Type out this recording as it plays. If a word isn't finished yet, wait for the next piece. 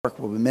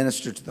where we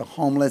minister to the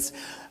homeless,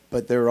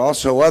 but there are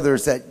also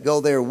others that go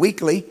there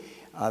weekly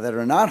that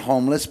are not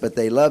homeless, but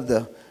they love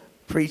the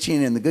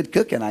preaching and the good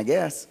cooking, I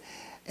guess.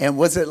 And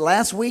was it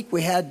last week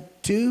we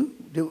had two?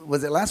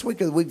 Was it last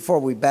week or the week before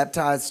we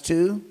baptized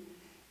two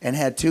and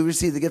had two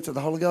receive the gift of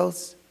the Holy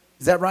Ghost?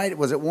 Is that right?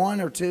 Was it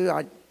one or two?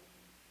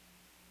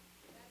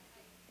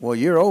 Well,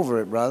 you're over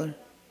it, brother.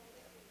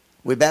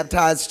 We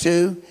baptized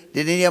two.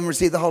 Did any of them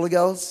receive the Holy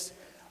Ghost?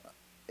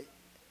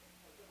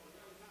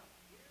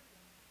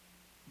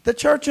 The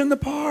church in the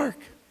park.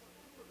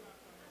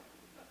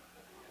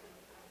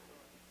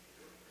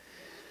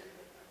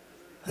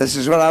 This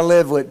is what I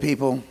live with,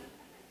 people.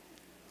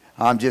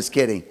 I'm just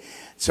kidding.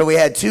 So we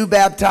had two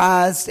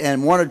baptized,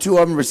 and one or two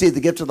of them received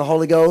the gift of the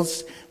Holy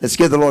Ghost. Let's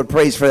give the Lord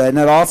praise for that. Isn't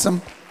that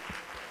awesome?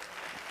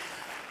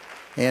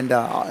 And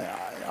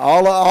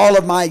all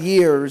of my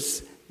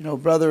years, you know,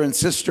 brother and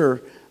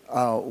sister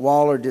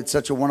Waller did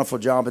such a wonderful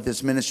job at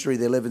this ministry.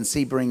 They live in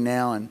Sebring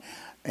now,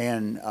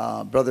 and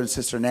brother and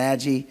sister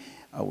Nagy.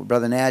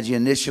 Brother Nagy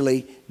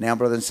initially, now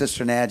Brother and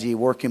Sister Nagy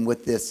working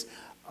with this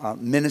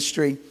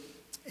ministry.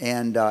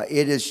 And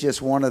it is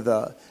just one of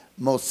the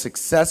most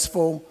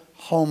successful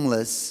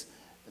homeless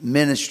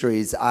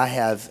ministries I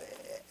have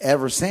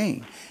ever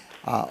seen.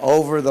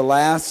 Over the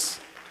last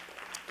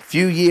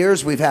few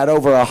years, we've had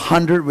over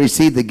 100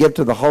 receive the gift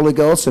of the Holy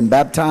Ghost and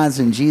baptized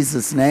in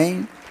Jesus'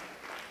 name.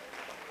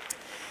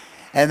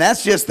 And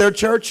that's just their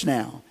church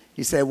now.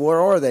 You say,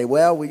 where are they?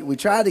 Well, we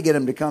tried to get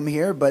them to come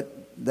here, but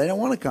they don't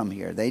want to come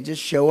here. They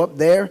just show up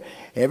there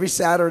every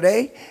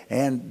Saturday,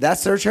 and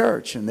that's their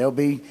church. And there'll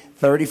be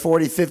 30,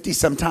 40, 50,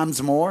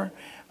 sometimes more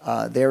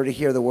there to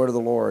hear the word of the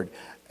Lord.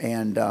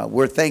 And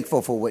we're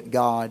thankful for what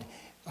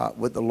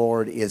what the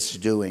Lord is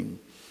doing.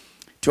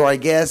 To our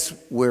guests,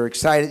 we're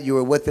excited you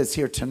are with us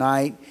here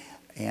tonight.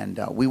 And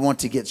we want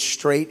to get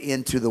straight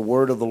into the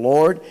word of the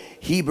Lord.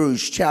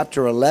 Hebrews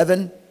chapter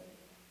 11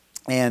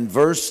 and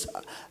verse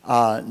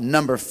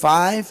number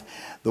 5.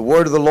 The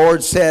word of the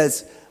Lord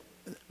says,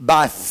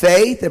 by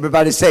faith,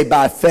 everybody say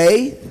by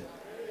faith,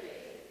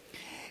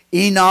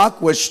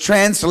 Enoch was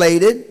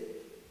translated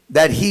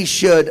that he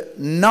should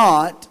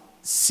not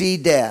see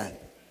death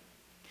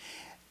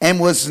and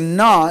was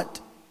not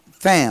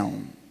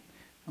found.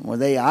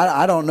 Well,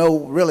 I don't know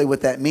really what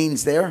that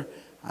means there.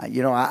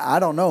 I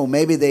don't know.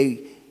 Maybe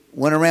they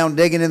went around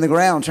digging in the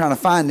ground trying to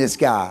find this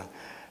guy,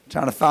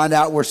 trying to find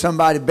out where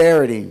somebody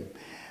buried him.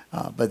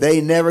 But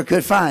they never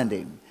could find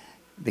him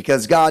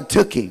because God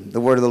took him, the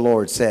word of the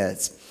Lord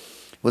says.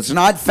 Was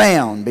not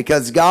found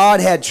because God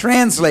had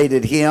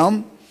translated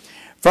him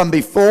from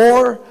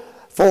before.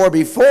 For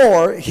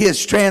before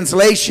his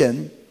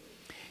translation,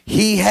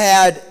 he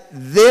had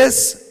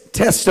this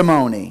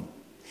testimony.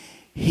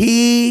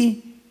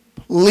 He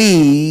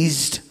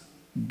pleased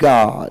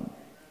God.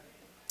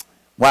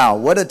 Wow,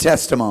 what a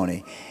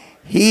testimony.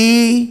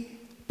 He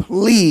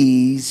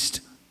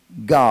pleased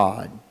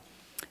God.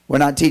 We're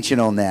not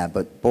teaching on that,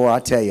 but boy, I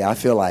tell you, I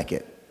feel like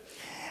it.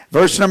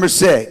 Verse number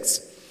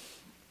 6.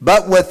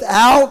 But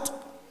without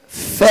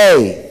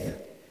faith,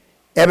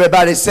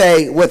 everybody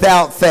say,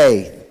 without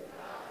faith,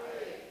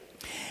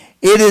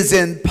 it is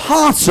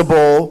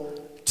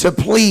impossible to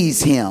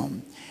please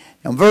him.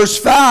 And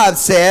verse 5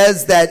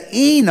 says that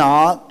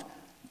Enoch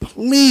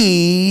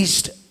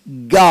pleased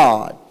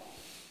God.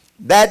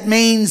 That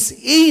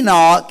means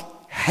Enoch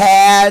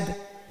had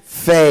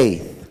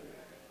faith.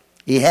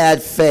 He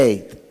had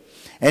faith.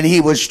 And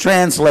he was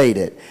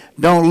translated.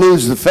 Don't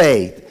lose the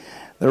faith.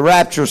 The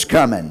rapture's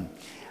coming.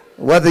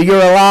 Whether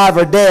you're alive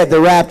or dead,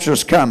 the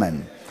rapture's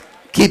coming.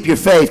 Keep your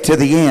faith to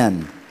the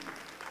end,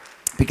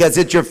 because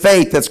it's your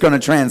faith that's going to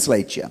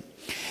translate you.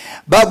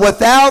 But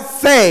without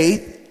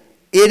faith,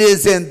 it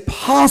is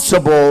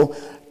impossible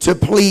to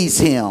please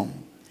him.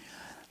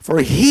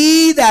 For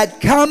he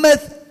that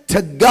cometh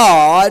to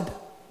God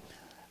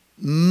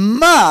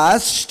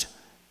must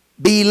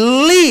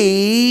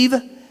believe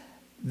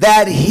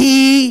that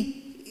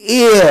he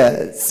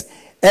is.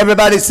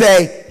 Everybody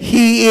say,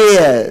 he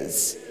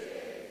is.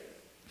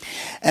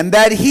 And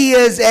that he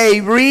is a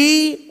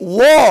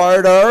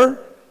rewarder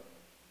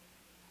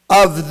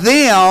of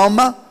them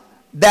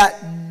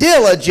that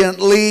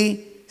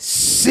diligently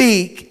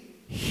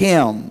seek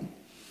him.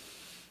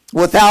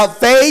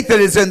 Without faith,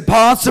 it is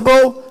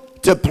impossible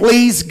to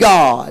please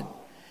God.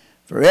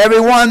 For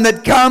everyone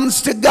that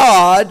comes to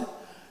God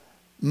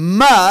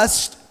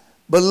must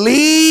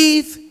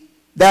believe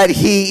that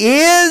he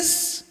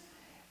is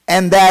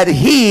and that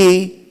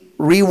he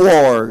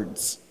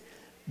rewards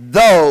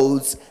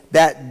those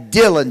that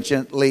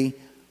diligently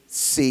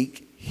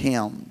seek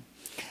him.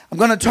 I'm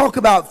going to talk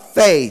about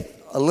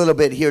faith a little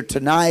bit here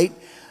tonight.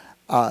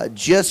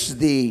 Just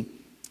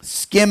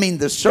skimming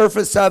the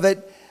surface of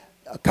it.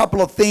 A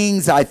couple of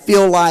things I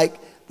feel like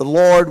the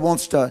Lord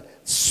wants to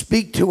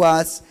speak to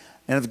us.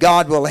 And if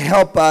God will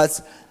help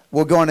us,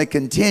 we're going to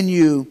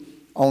continue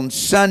on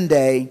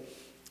Sunday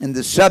in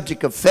the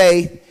subject of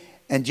faith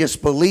and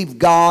just believe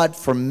God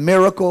for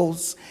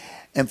miracles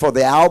and for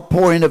the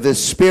outpouring of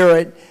his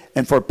Spirit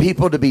and for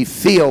people to be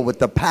filled with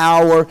the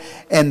power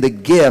and the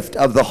gift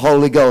of the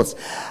Holy Ghost.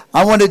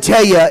 I want to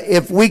tell you,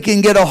 if we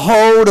can get a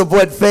hold of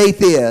what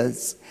faith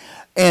is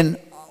and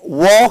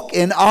walk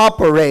and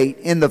operate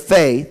in the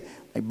faith,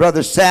 like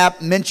Brother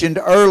Sapp mentioned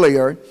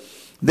earlier,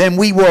 then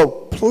we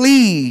will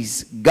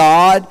please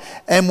God.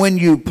 And when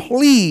you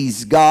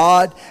please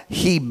God,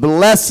 He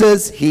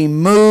blesses, He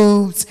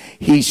moves,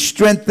 He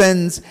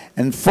strengthens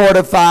and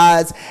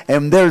fortifies.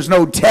 And there's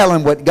no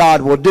telling what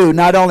God will do,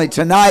 not only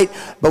tonight,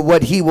 but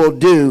what He will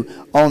do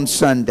on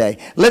Sunday.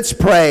 Let's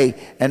pray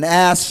and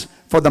ask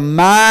for the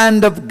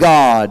mind of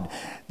God,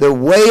 the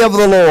way of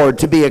the Lord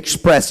to be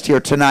expressed here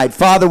tonight.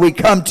 Father, we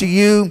come to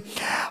you.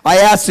 I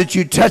ask that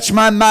you touch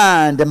my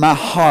mind and my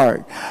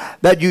heart,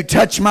 that you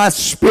touch my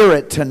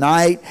spirit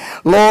tonight.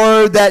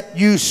 Lord, that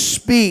you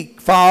speak,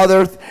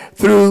 Father,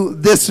 through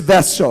this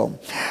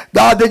vessel.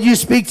 God, that you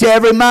speak to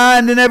every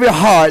mind and every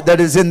heart that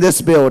is in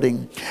this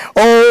building.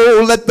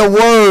 Oh, let the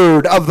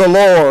word of the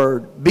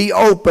Lord be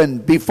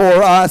opened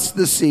before us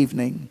this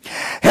evening.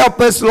 Help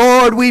us,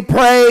 Lord, we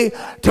pray,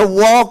 to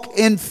walk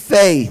in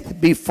faith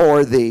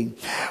before thee.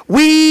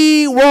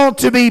 We want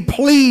to be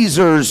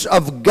pleasers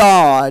of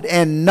God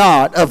and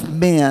not of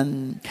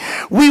men.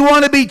 We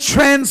want to be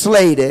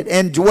translated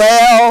and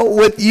dwell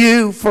with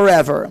you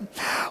forever.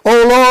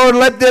 Oh Lord,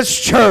 let this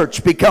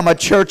church become a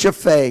church of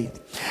faith.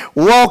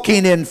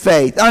 Walking in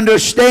faith,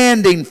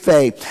 understanding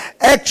faith,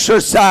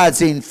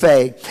 exercising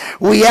faith.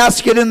 We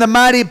ask it in the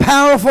mighty,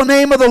 powerful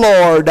name of the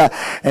Lord.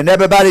 And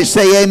everybody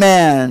say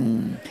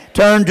amen.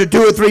 Turn to 2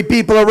 or 3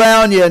 people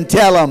around you and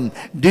tell them,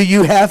 do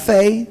you have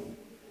faith?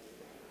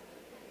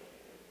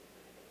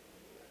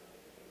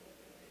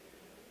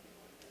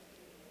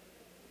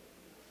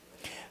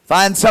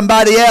 Find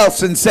somebody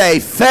else and say,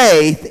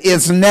 faith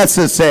is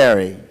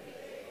necessary.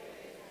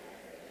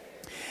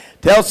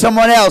 Tell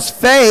someone else,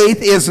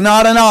 faith is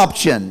not an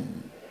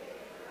option.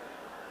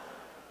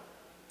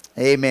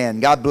 Amen.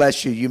 God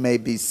bless you. You may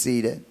be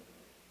seated.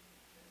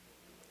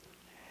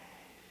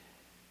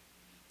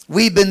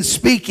 We've been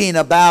speaking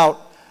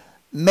about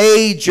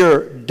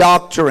major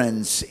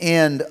doctrines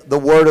in the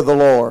Word of the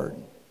Lord.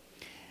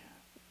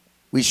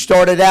 We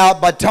started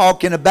out by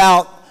talking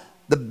about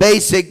the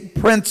basic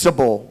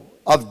principle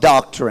of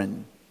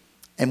doctrine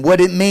and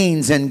what it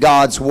means in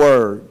God's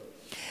Word.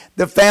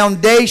 The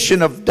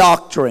foundation of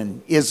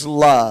doctrine is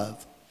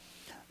love.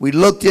 We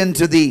looked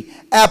into the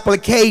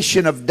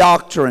application of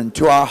doctrine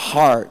to our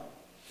heart.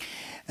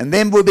 And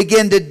then we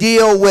begin to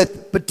deal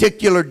with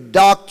particular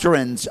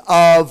doctrines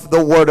of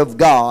the Word of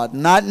God.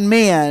 Not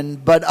men,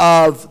 but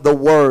of the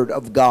Word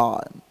of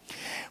God.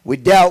 We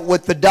dealt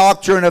with the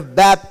doctrine of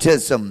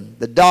baptism.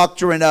 The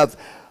doctrine of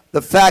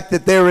the fact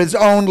that there is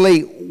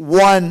only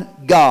one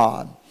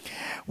God.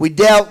 We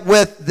dealt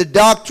with the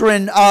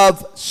doctrine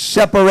of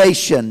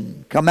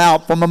separation. Come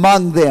out from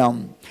among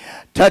them.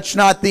 Touch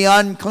not the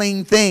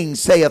unclean thing,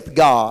 saith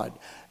God,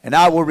 and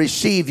I will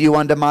receive you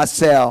unto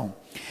myself.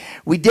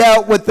 We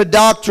dealt with the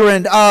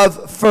doctrine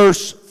of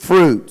first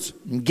fruits,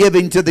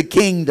 giving to the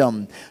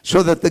kingdom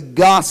so that the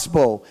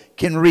gospel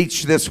can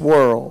reach this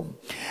world.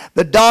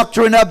 The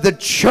doctrine of the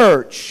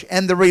church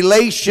and the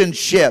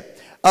relationship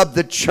of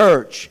the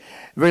church,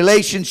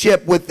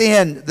 relationship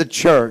within the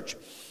church.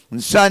 On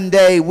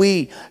Sunday,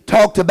 we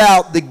talked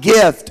about the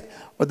gift,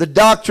 or the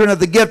doctrine of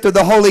the gift of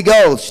the Holy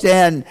Ghost.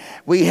 And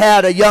we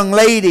had a young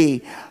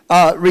lady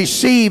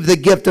receive the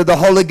gift of the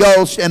Holy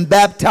Ghost and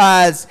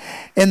baptize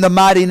in the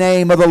mighty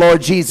name of the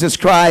Lord Jesus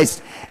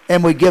Christ.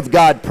 And we give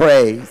God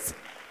praise.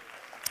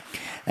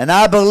 And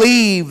I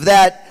believe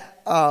that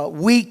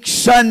week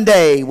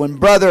Sunday, when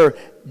Brother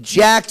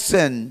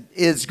Jackson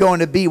is going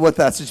to be with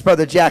us. It's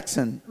Brother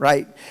Jackson,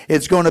 right?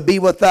 It's going to be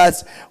with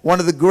us. One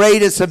of the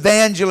greatest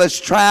evangelists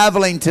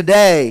traveling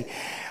today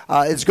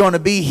is going to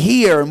be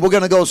here. And we're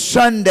going to go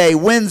Sunday,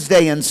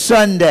 Wednesday, and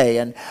Sunday.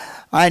 And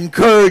I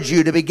encourage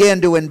you to begin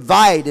to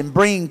invite and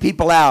bring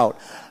people out.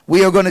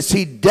 We are going to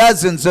see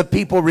dozens of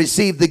people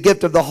receive the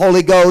gift of the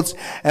Holy Ghost.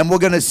 And we're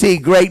going to see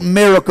great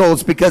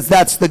miracles because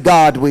that's the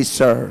God we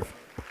serve.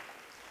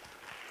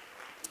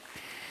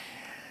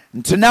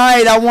 And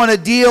tonight I want to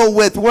deal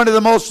with one of the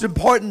most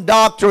important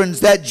doctrines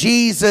that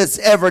Jesus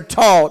ever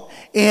taught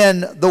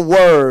in the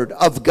Word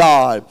of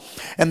God.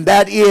 And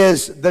that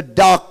is the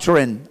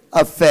doctrine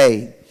of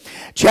faith.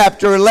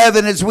 Chapter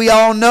 11, as we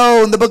all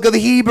know, in the book of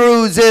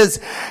Hebrews,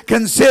 is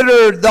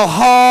considered the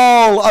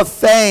hall of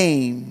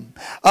fame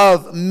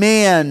of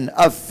men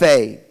of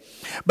faith.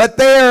 But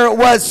there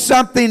was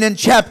something in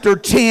chapter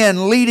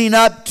 10 leading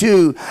up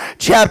to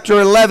chapter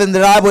 11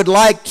 that I would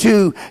like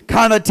to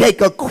kind of take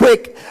a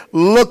quick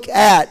look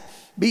at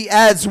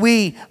as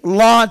we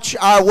launch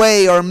our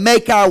way or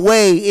make our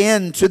way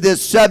into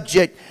this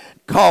subject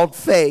called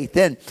faith.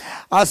 And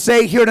I'll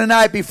say here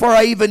tonight, before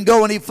I even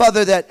go any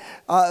further, that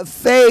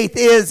faith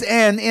is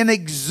an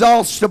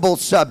inexhaustible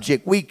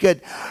subject. We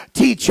could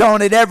teach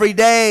on it every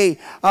day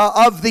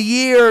of the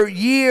year,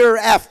 year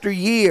after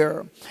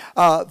year.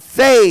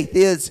 Faith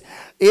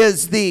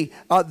is the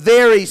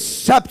very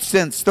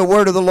substance, the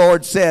word of the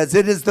Lord says.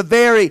 It is the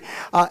very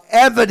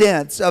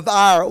evidence of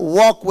our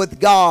walk with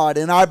God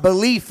and our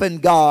belief in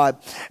God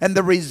and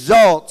the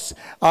results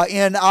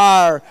in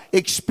our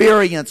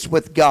experience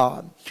with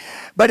God.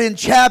 But in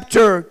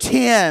chapter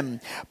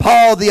 10,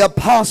 Paul the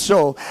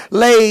apostle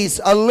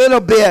lays a little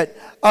bit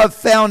of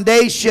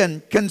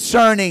foundation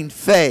concerning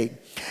faith.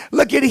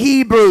 Look at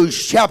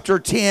Hebrews chapter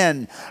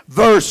 10,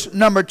 verse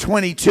number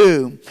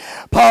 22.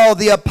 Paul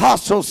the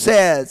apostle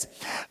says,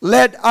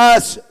 "Let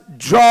us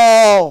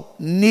draw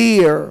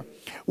near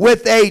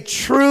with a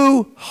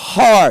true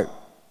heart."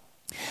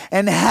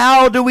 And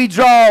how do we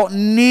draw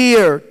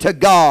near to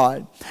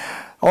God?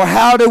 Or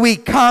how do we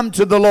come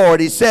to the Lord?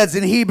 He says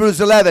in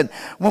Hebrews 11,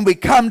 when we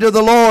come to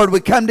the Lord, we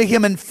come to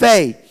Him in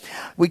faith.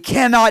 We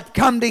cannot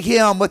come to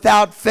Him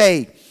without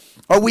faith,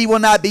 or we will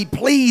not be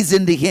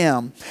pleasing to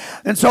Him.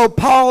 And so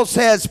Paul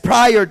says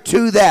prior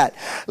to that,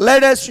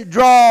 let us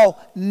draw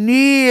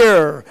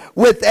near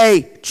with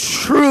a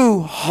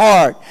true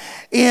heart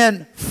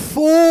in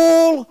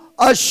full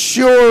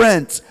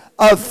assurance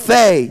of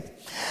faith,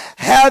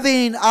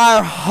 having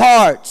our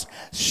hearts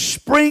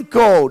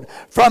sprinkled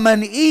from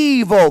an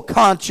evil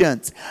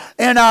conscience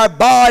and our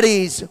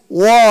bodies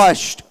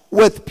washed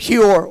with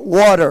pure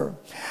water.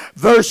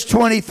 Verse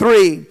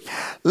 23,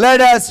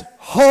 let us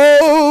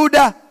hold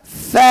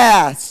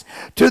fast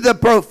to the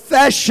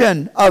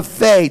profession of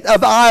faith,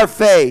 of our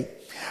faith,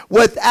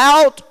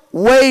 without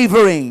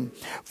wavering,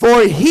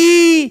 for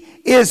He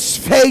is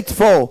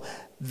faithful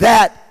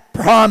that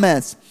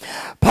promise.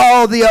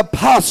 Paul the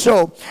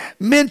apostle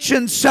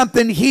mentions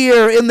something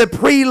here in the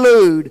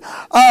prelude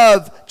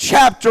of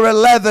chapter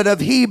 11 of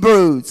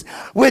Hebrews,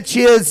 which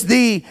is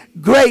the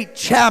great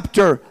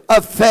chapter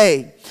of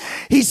faith.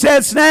 He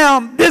says, now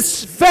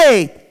this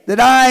faith that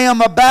I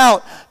am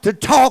about to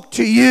talk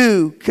to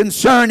you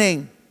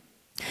concerning,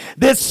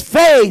 this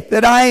faith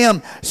that I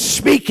am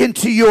speaking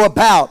to you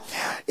about,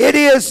 it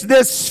is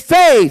this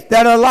faith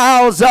that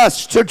allows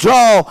us to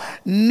draw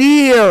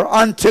near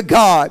unto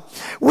God.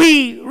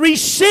 We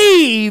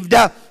received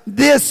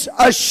this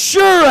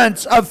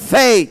assurance of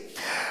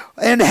faith,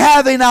 and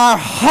having our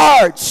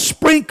hearts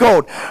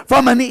sprinkled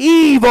from an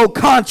evil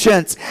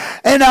conscience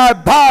and our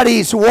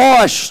bodies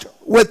washed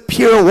with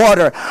pure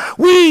water.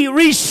 We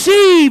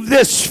received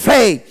this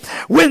faith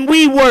when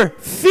we were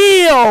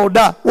filled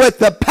with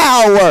the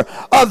power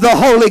of the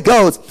Holy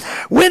Ghost.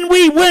 When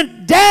we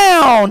went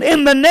down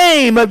in the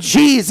name of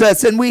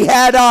Jesus and we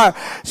had our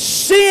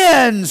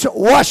sins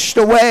washed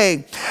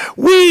away,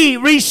 we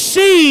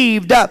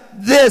received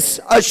this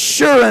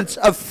assurance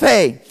of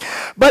faith.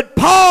 But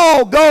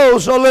Paul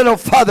goes a little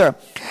further.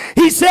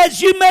 He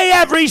says, you may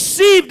have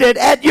received it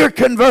at your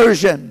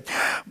conversion,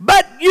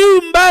 but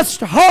you must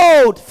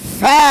hold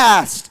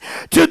fast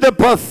to the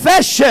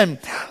profession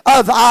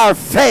of our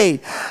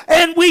faith.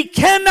 And we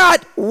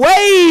cannot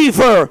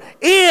waver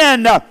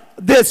in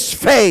this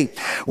faith.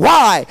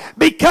 Why?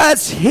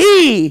 Because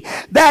He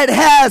that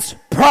has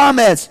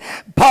promised.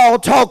 Paul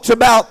talks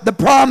about the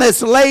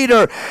promise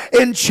later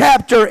in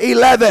chapter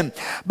 11.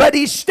 But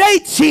he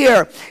states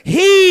here,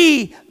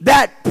 He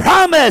that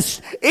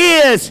promised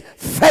is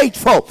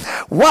faithful.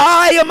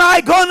 Why am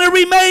I going to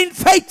remain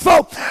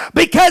faithful?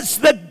 Because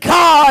the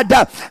God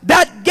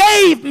that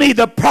gave me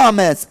the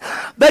promise,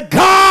 the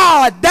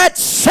God that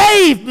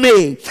saved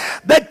me,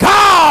 the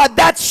God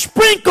that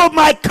sprinkled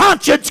my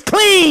conscience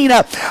clean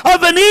of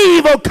an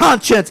evil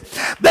conscience,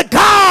 the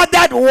God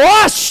that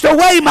washed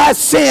away my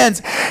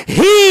sins,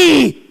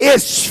 He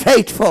is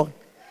faithful.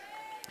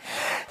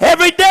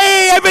 Every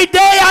day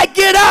I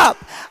get up,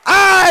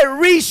 I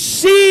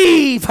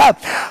receive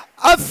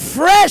a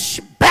fresh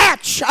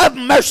batch of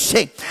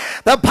mercy.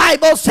 The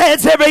Bible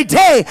says every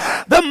day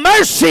the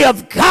mercy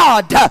of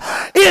God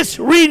is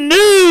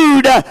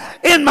renewed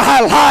in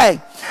my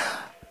life.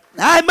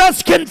 I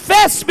must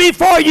confess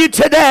before you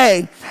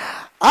today,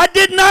 I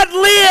did not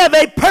live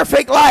a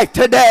perfect life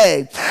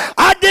today.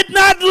 I did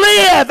not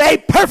live a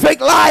perfect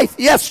life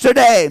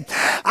yesterday.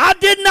 I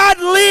did not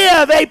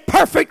live a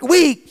perfect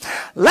week.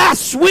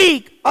 Last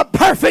week, a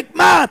perfect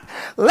month.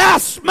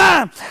 Last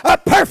month, a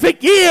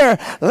perfect year.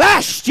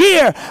 Last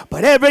year.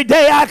 But every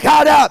day I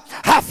got up,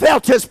 I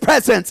felt His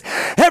presence.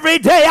 Every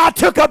day I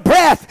took a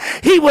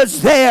breath, He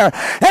was there.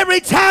 Every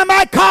time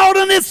I called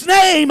on His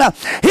name,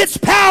 His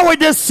power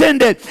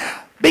descended,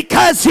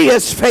 because He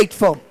is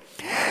faithful.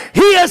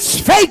 He is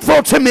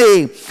faithful to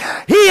me.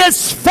 He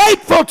is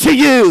faithful to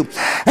you.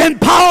 And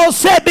Paul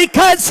said,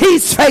 because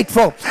He's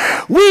faithful,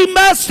 we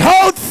must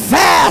hold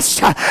fast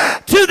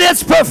to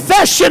this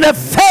profession of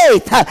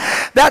faith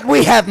that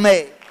we have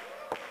made.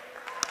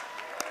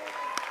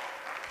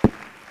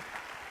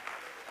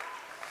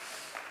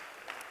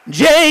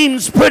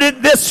 James put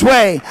it this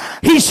way.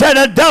 He said,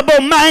 a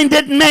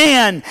double-minded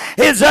man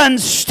is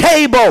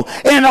unstable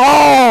in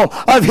all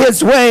of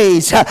his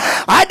ways.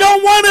 I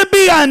don't want to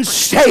be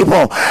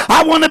unstable.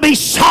 I want to be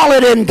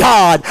solid in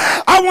God.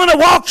 I want to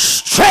walk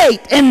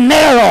straight and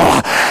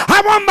narrow.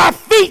 I want my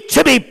feet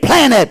to be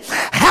planted.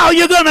 How are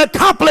you going to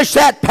accomplish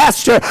that,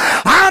 Pastor?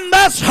 I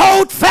must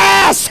hold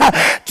fast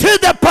to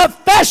the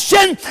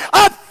profession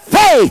of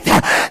faith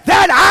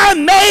that I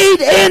made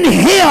in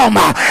him.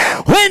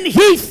 When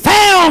he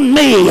found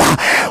me,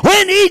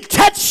 when he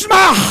touched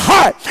my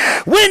heart,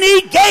 when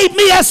he gave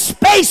me a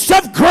space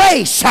of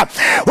grace,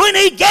 when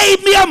he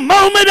gave me a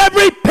moment of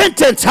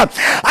repentance,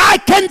 I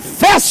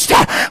confessed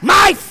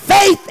my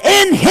faith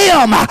in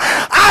him.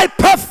 I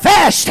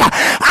professed,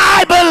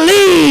 I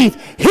believe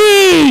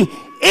he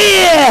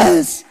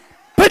is.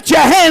 Put your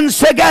hands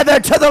together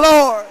to the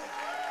Lord.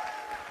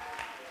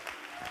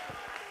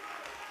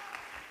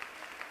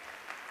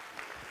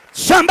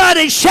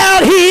 Somebody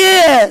shout, he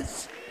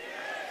is.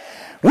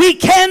 We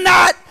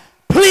cannot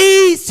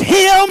please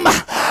him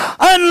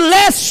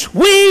unless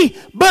we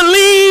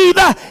believe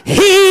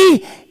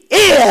he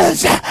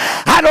is.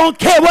 I don't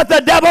care what the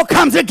devil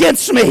comes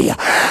against me.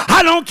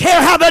 I don't care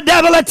how the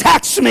devil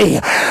attacks me.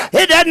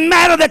 It doesn't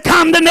matter the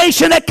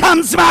condemnation that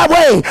comes my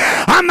way.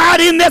 I'm not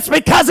in this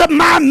because of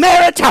my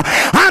merit.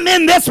 I'm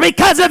in this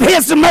because of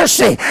his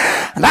mercy.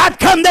 And I've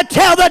come to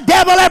tell the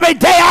devil every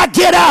day I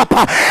get up,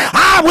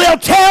 I will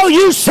tell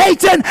you,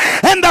 Satan,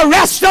 and the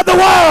rest of the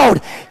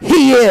world,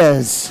 he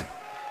is.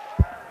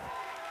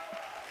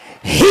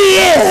 He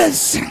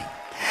is.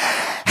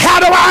 How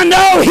do I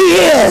know he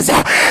is?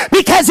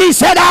 Because he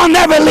said, I'll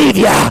never leave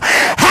you.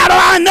 How do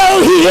I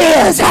know he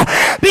is?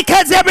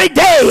 Because every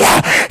day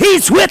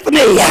he's with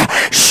me,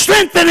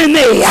 strengthening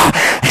me,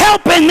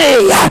 helping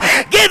me,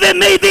 giving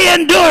me the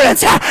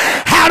endurance.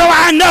 How do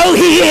I know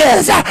he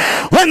is?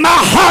 When my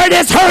heart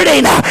is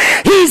hurting,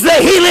 he's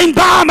the healing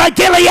balm of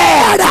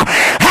Gilead.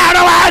 How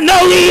do I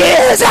know he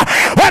is?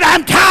 When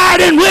I'm tired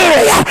and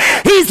weary,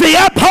 he's the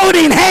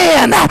upholding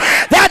hand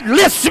that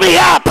lifts me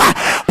up,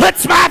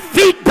 puts my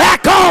feet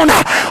back on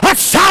a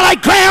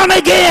solid ground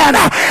again.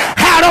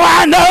 How do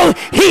I know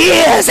he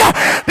is?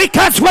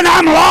 Because when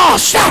I'm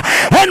lost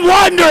and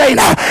wandering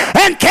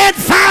and can't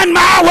find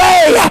my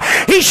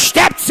way, he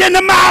steps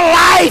into my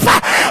life,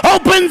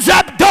 opens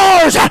up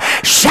doors,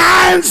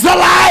 shines the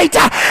light,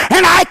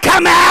 and I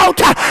come out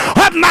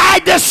of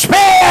my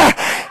despair.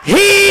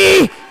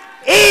 He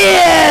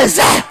is.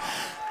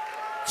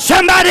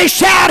 Somebody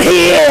shout,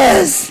 he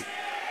is.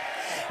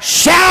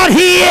 Shout,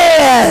 he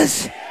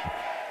is.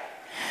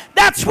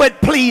 That's what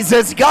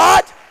pleases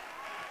God.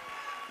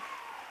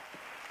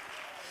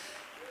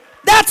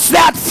 That's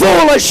that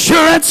full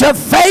assurance of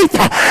faith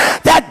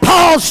that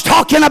Paul's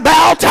talking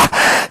about,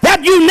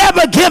 that you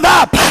never give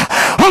up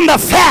on the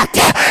fact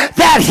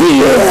that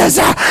he is.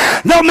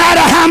 No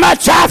matter how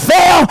much I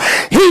fail,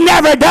 he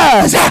never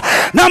does.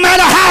 No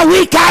matter how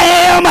weak I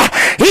am,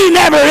 he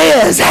never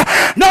is.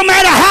 No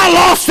matter how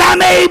lost I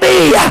may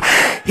be,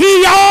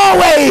 he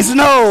always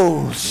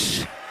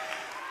knows.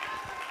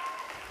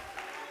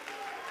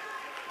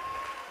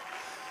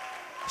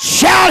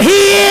 Shout, he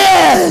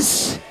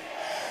is.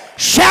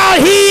 Shout,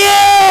 he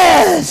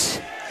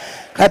is.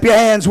 Clap your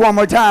hands one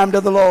more time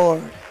to the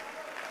Lord.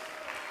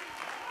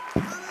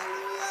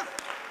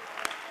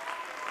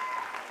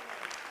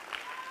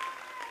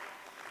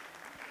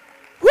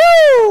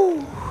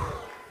 Woo!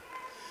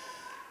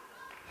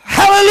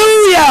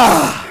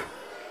 Hallelujah!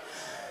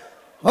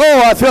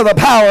 Oh, I feel the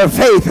power of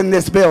faith in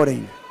this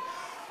building.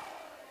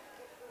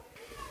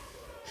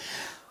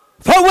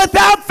 For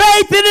without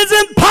faith it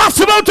is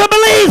impossible to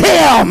believe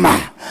him.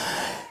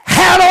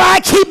 How do I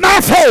keep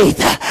my faith?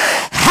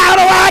 How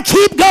do I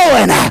keep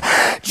going?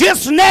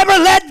 Just never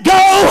let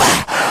go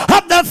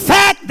of the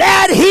fact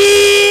that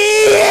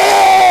he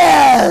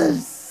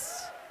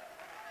is.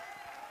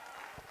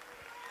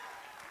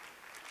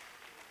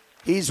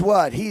 He's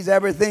what? He's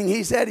everything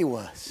he said he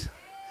was.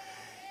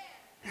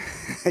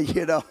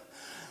 You know,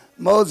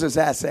 Moses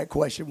asked that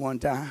question one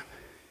time.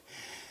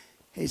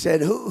 He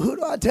said, who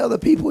do I tell the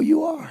people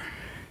you are?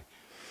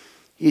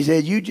 He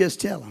said, you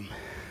just tell them,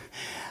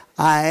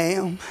 I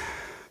am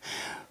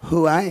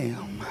who I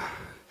am.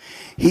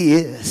 He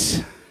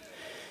is.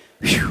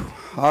 Whew.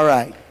 All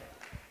right.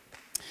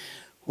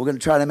 We're going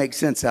to try to make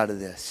sense out of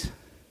this.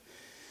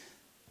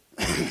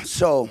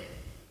 So,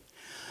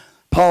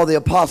 Paul the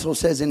Apostle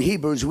says in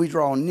Hebrews, we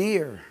draw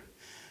near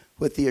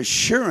with the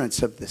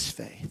assurance of this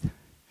faith,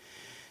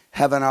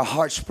 having our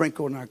hearts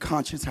sprinkled and our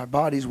conscience, our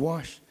bodies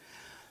washed.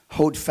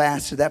 Hold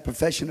fast to that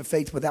profession of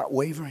faith without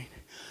wavering,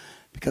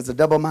 because the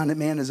double-minded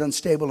man is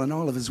unstable in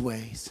all of his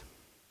ways.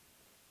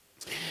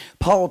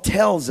 Paul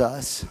tells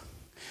us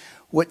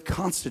what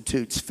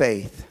constitutes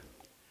faith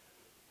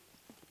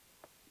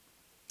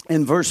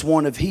in verse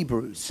 1 of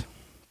Hebrews.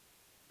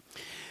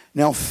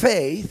 Now,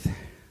 faith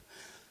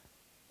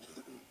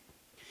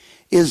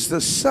is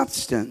the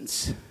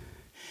substance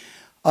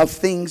of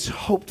things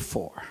hoped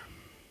for,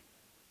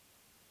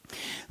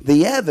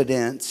 the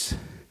evidence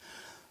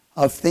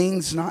of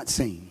things not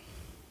seen.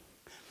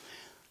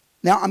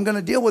 Now, I'm going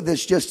to deal with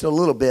this just a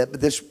little bit,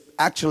 but this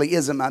actually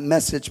isn't my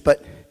message,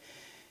 but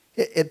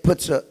it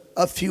puts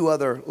a few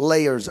other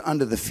layers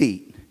under the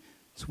feet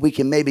so we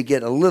can maybe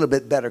get a little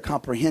bit better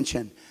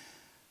comprehension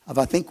of,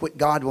 I think, what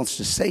God wants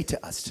to say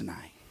to us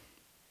tonight.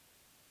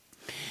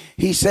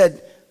 He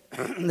said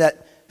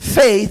that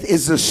faith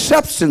is the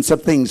substance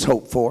of things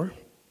hoped for,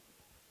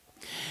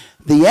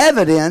 the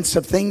evidence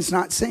of things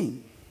not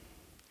seen.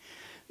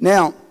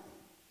 Now,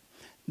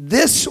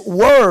 this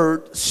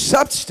word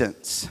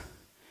substance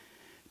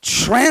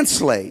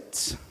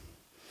translates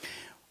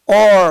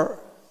or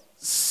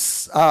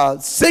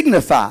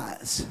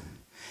signifies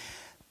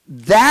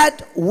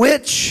that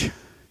which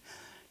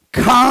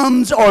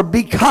comes or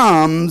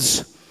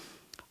becomes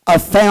a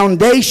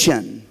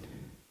foundation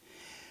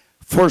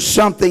for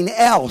something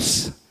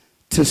else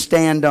to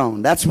stand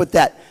on. That's what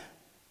that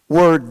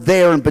word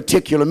there in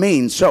particular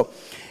means. So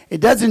it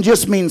doesn't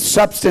just mean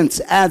substance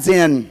as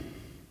in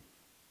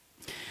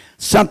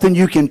something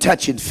you can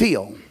touch and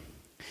feel,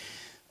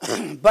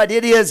 but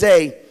it is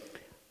a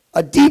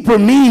deeper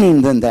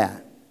meaning than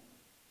that.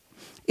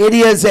 It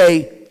is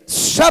a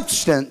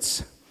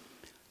substance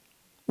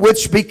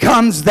which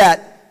becomes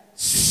that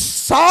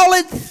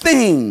solid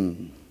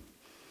thing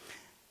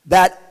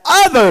that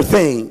other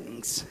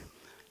things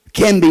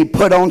can be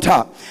put on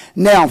top.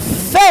 Now,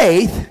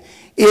 faith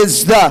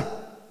is the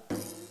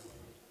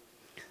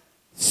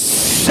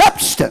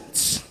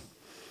substance.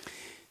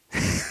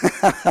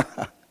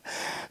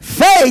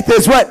 Faith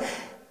is what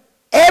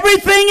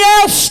everything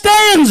else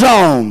stands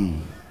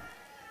on.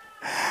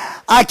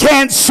 I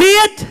can't see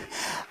it.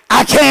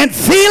 I can't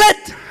feel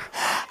it.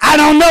 I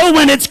don't know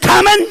when it's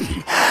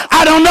coming.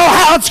 I don't know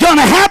how it's going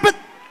to happen.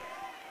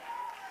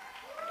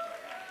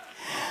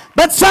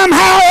 But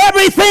somehow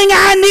everything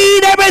I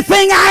need,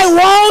 everything I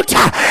want,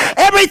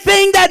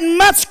 everything that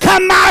must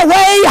come my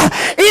way,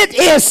 it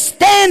is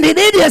standing,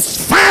 it is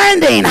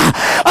finding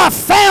a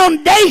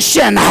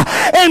foundation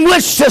in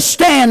which to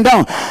stand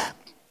on.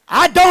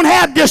 I don't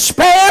have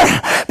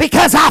despair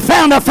because I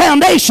found a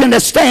foundation to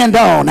stand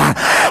on.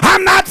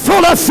 I'm not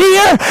full of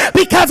fear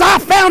because I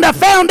found a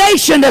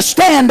foundation to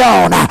stand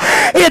on.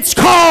 It's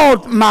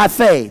called my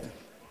faith.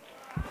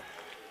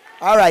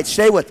 All right,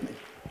 stay with me.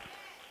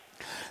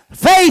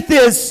 Faith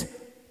is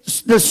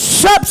the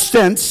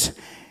substance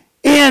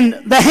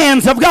in the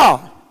hands of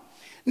God.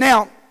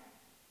 Now,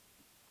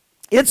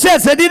 it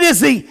says that it is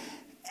the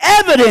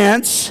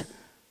evidence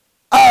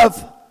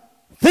of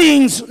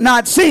things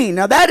not seen.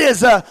 Now, that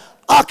is an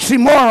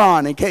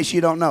oxymoron, in case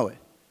you don't know it.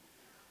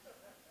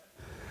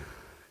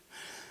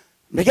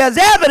 Because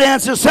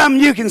evidence is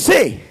something you can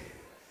see.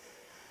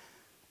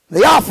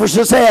 The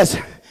officer says,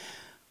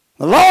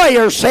 the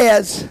lawyer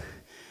says,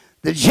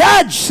 the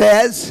judge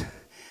says,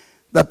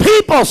 the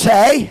people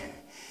say,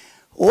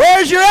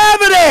 where's your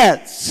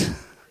evidence?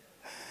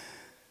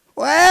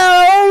 Well,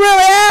 I don't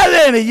really have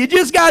any. You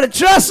just got to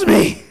trust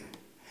me.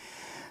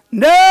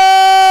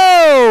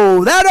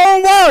 No, that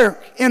don't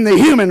work in the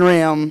human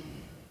realm.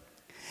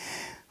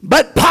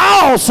 But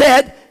Paul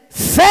said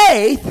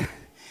faith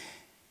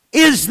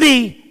is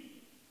the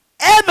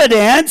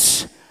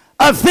evidence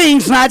of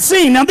things not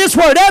seen. Now, this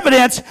word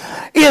evidence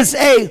is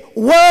a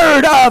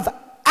word of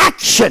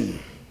action.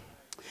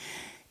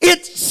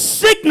 It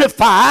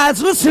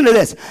signifies, listen to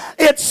this,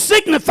 it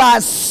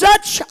signifies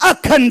such a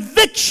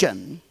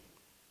conviction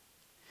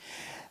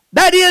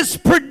that is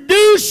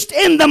produced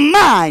in the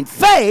mind.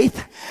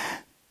 Faith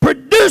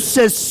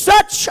produces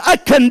such a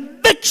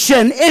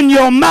conviction in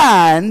your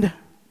mind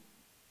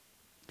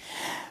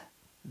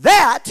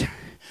that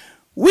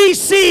we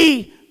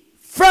see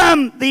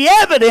from the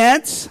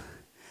evidence,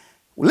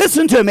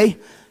 listen to me,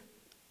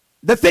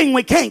 the thing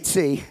we can't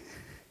see,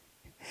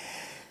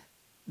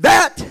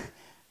 that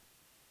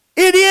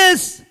it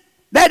is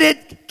that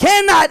it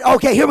cannot,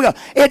 okay, here we go.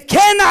 It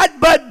cannot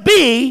but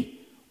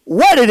be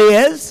what it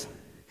is.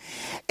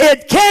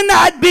 It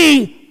cannot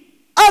be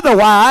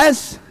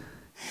otherwise.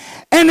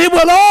 And it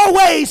will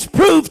always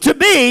prove to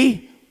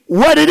be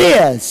what it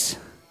is.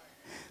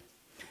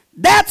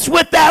 That's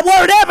what that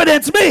word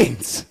evidence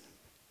means.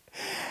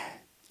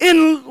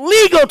 In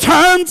legal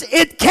terms,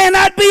 it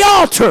cannot be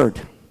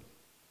altered.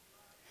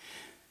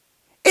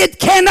 It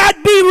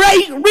cannot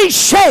be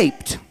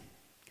reshaped.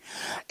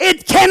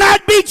 It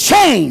cannot be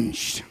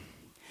changed.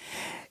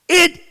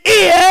 It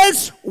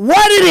is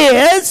what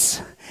it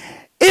is.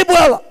 It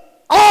will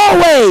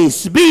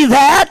always be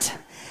that,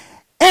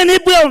 and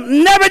it will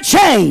never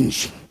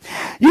change.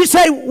 You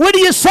say, what are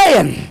you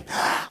saying?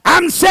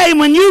 I'm saying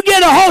when you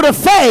get a hold of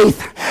faith,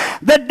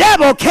 the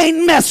devil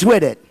can't mess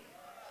with it.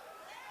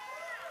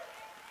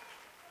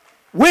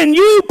 When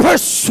you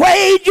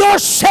persuade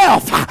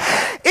yourself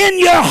in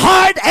your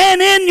heart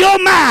and in your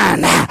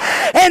mind,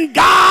 and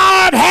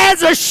God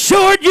has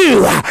assured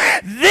you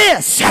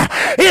this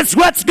is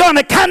what's going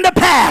to come to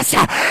pass,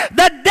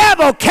 the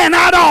devil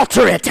cannot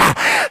alter it.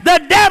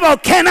 The devil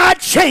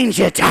cannot change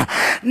it.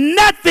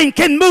 Nothing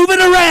can move it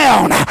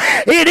around.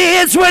 It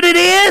is what it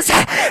is.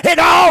 It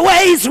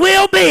always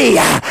will be.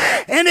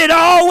 And it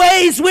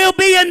always will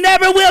be and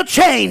never will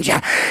change.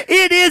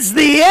 It is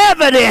the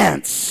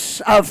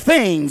evidence of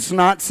things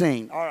not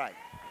seen. All right.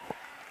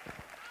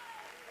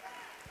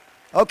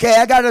 Okay,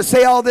 I got to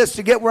say all this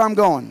to get where I'm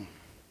going.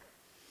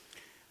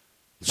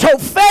 So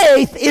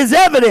faith is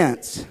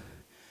evidence.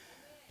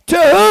 To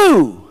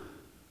who?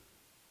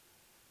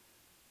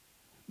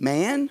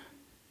 Man?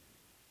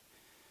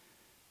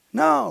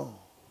 No.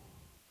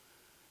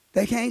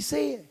 They can't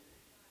see it.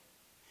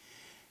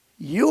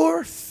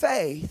 Your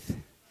faith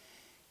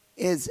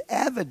is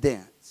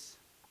evidence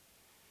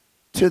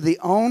to the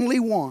only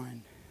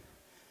one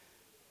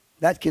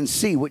that can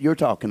see what you're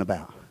talking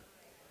about.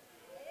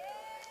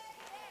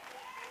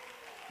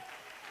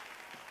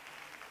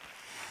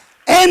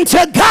 And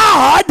to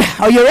God,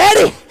 are you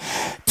ready?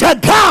 To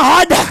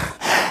God,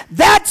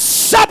 that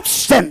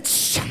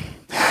substance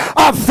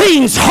of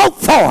things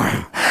hoped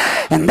for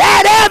and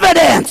that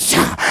evidence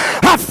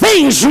of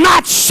things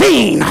not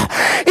seen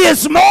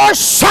is more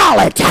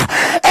solid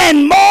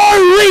and more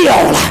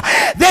real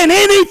than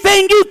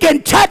anything you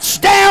can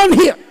touch down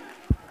here.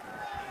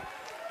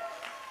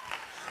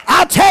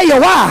 I'll tell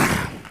you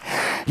why.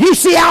 You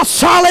see how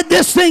solid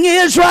this thing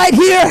is right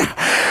here?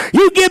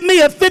 You give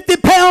me a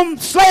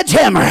 50-pound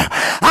sledgehammer,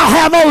 I'll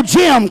have old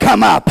Jim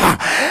come up.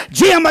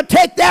 Jim will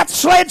take that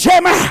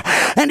sledgehammer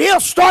and he'll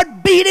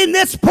start beating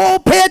this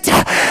pulpit,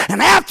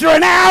 and after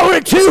an hour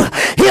or two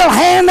he'll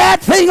hand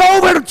that thing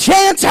over to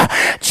Chance.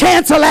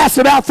 Chance will last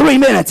about 3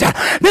 minutes.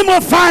 Then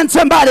we'll find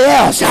somebody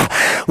else.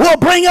 We'll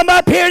bring them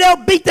up here.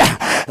 They'll beat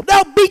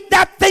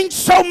that thing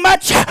so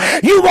much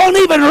you won't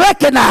even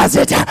recognize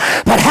it.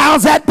 But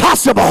how's that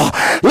possible?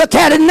 Look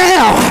at it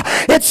now.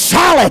 It's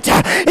solid.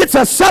 It's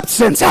a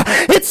substance.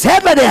 It's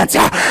evidence.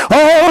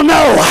 Oh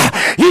no,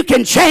 you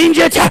can change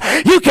it,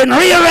 you can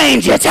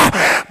rearrange it,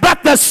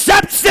 but the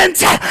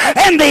substance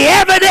and the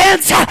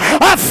evidence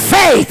of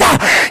faith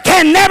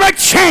can never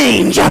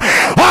change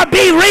or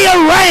be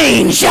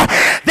rearranged.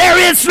 There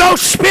is no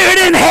spirit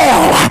in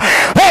hell,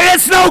 there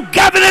is no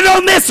government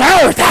on this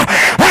earth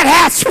that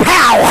has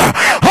power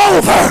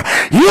over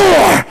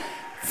your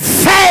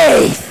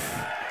faith.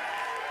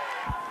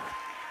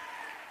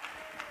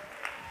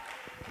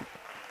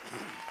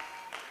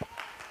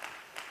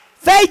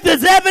 Faith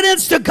is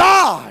evidence to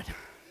God.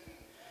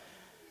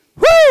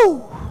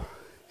 Woo!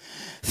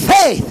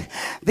 Faith,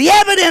 the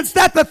evidence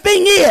that the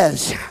thing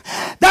is,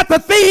 that the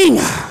thing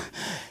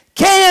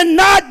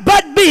cannot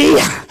but be,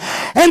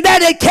 and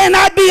that it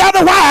cannot be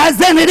otherwise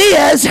than it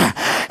is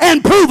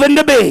and proven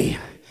to be.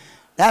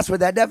 That's what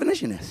that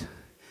definition is.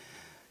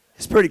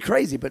 It's pretty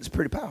crazy, but it's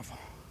pretty powerful.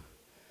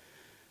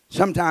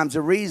 Sometimes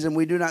the reason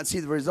we do not see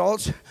the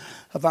results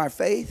of our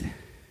faith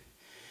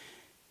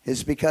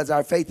is because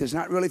our faith is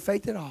not really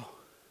faith at all.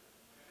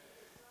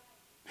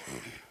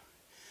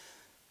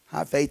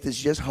 Our faith is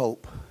just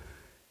hope.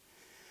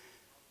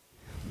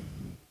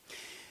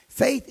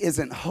 Faith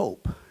isn't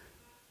hope.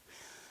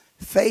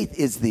 Faith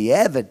is the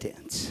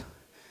evidence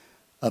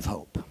of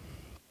hope.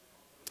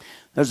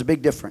 There's a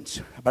big difference,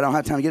 but I don't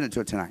have time to get into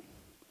it tonight.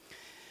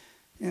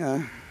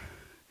 Yeah,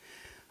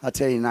 I'll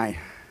tell you tonight.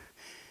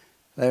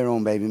 Later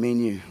on, baby, me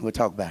and you, we'll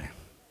talk about it.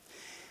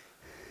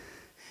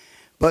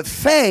 But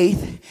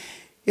faith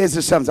is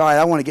the substance. All right,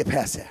 I want to get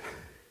past that.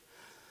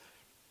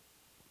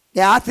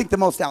 Yeah, I think the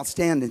most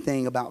outstanding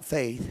thing about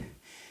faith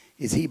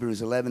is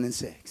Hebrews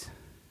 11:6.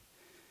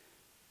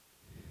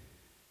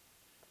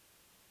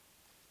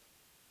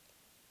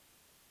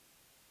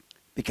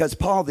 Because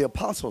Paul the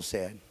Apostle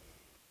said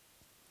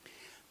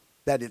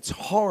that it's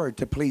hard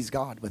to please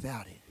God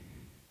without it.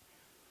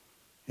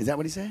 Is that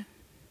what he said?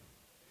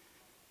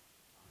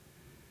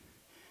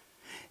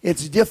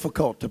 It's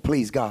difficult to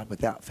please God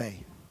without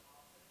faith.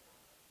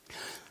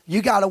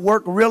 You got to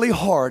work really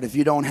hard if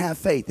you don't have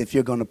faith if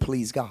you're going to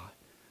please God.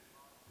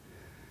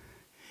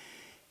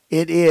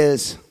 It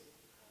is.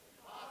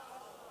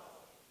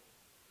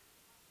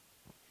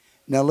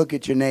 Now look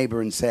at your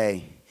neighbor and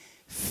say,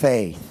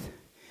 faith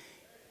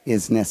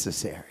is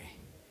necessary.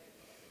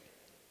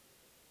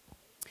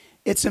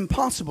 It's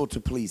impossible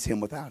to please him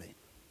without it.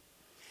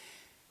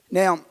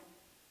 Now,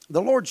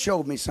 the Lord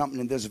showed me something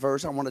in this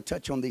verse. I want to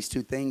touch on these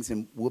two things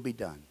and we'll be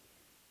done.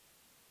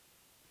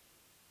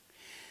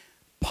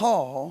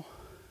 Paul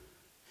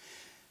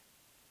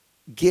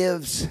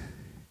gives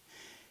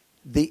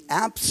the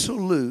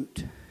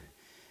absolute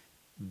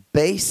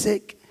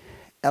basic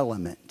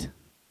element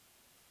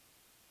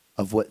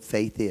of what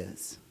faith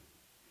is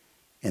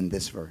in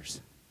this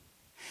verse.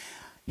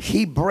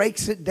 He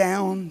breaks it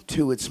down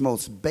to its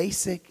most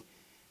basic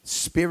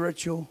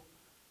spiritual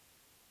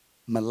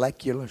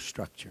molecular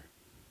structure.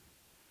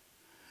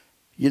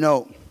 You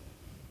know,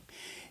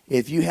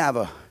 if you have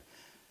a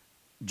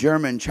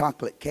German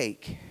chocolate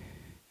cake,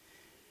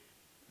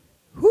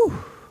 whew,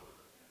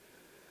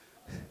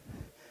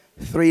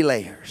 3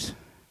 layers.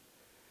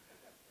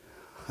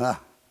 Huh.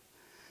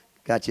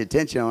 Got your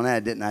attention on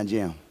that, didn't I,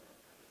 Jim?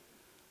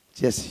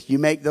 Just, you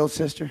make those,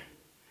 sister?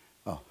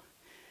 Oh.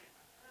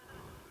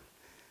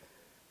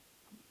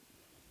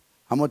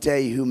 I'm going to tell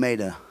you who made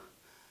a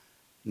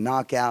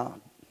knockout.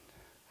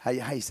 How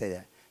you say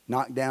that?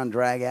 Knock down,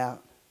 drag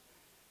out.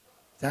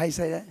 Is that how you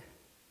say that?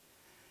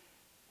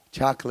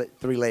 Chocolate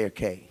 3-layer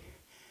cake.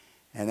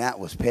 And that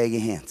was Peggy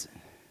Hansen.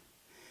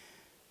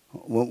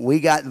 When we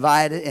got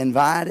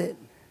invited,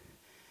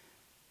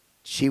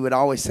 she would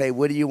always say,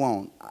 what do you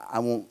want? I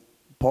want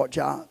pork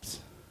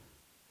chops.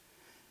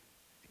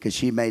 Because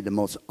she made the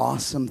most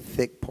awesome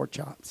thick pork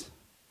chops.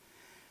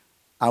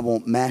 I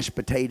want mashed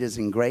potatoes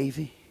and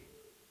gravy.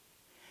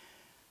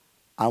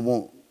 I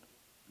want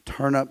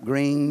turnip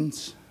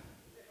greens.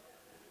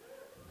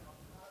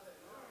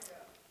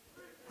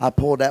 I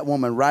pulled that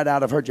woman right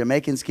out of her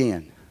Jamaican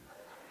skin.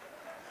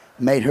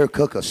 Made her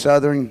cook a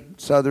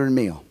southern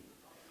meal.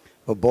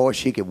 But boy,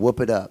 she could whoop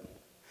it up.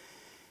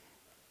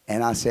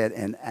 And I said,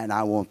 and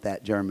I want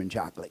that German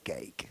chocolate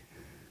cake.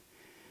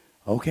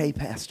 Okay,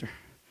 Pastor.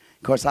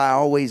 Of course, I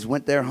always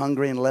went there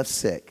hungry and left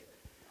sick.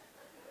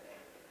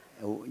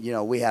 You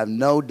know, we have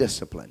no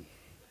discipline.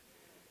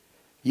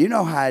 You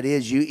know how it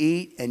is. You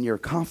eat and you're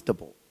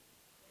comfortable.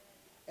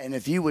 And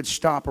if you would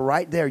stop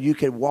right there, you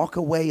could walk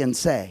away and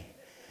say,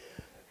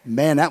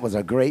 man, that was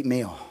a great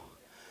meal.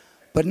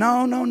 But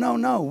no.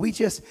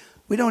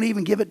 We don't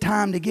even give it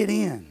time to get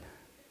in.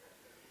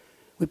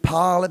 We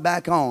pile it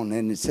back on.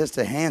 And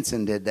Sister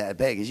Hansen did that.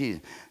 Peggy,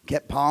 she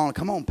kept piling.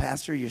 Come on,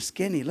 Pastor, you're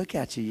skinny. Look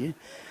at you.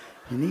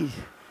 You need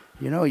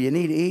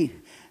to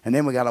eat. And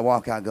then we got to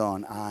walk out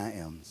going, I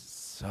am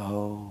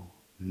so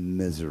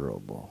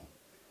miserable.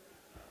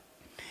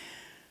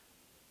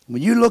 When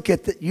you look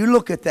at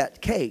that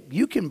cake,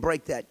 you can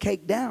break that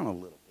cake down a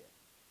little bit.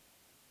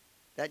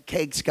 That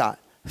cake's got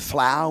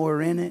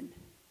flour in it.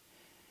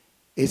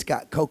 It's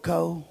got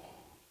cocoa,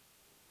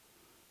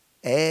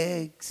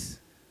 eggs,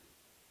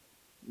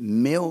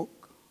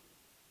 milk,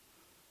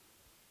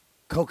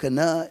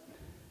 coconut.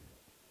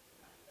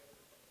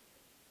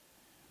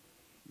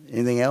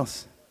 Anything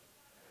else?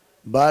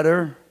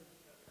 Butter,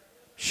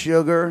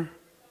 sugar.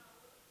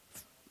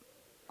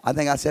 I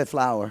think I said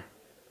flour.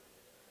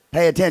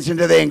 Pay attention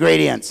to the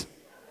ingredients.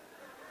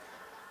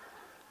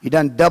 You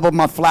done doubled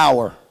my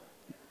flour.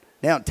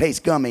 Now it tastes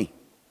gummy.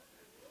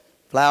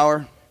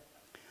 Flour,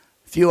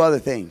 a few other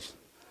things.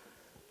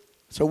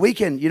 So we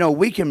can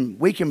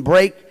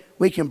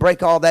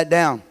break all that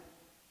down.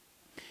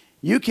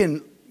 You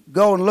can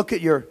go and look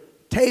at your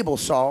table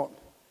salt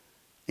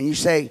and you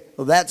say,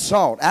 well, that's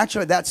salt.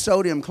 Actually, that's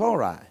sodium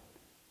chloride.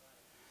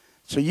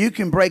 So you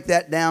can break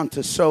that down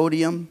to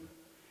sodium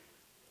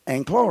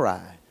and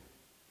chloride.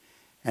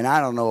 And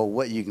I don't know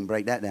what you can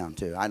break that down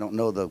to. I don't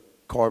know the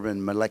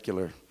carbon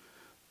molecular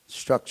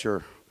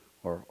structure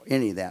or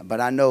any of that.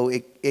 But I know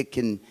it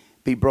can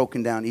be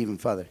broken down even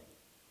further.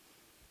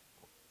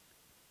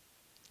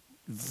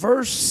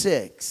 Verse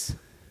 6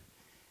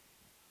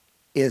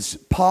 is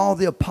Paul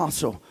the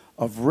apostle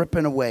of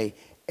ripping away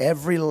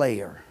every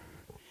layer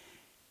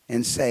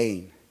and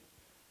saying,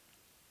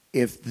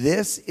 if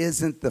this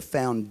isn't the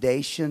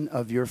foundation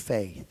of your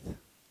faith,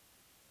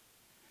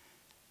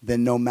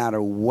 then no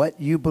matter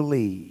what you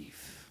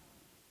believe,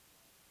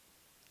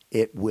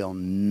 it will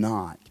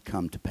not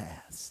come to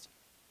pass.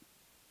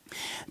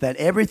 That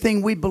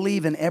everything we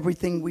believe and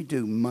everything we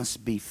do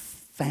must be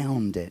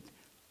founded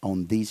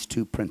on these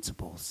two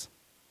principles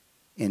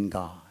in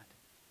God.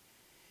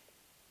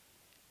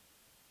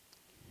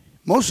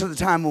 Most of the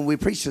time when we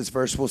preach this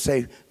verse, we'll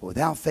say,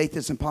 without faith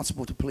it's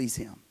impossible to please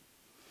him.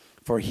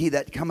 For he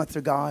that cometh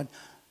to God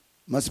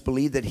must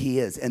believe that he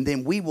is. And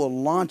then we will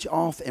launch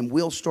off and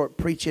we'll start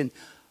preaching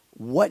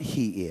what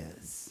he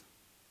is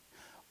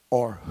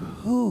or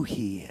who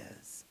he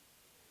is.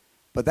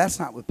 But that's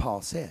not what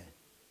Paul said.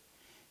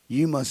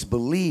 You must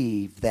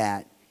believe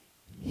that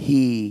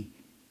he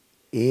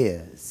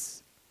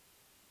is.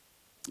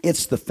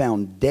 It's the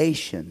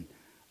foundation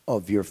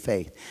of your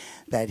faith.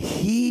 That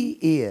he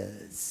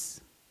is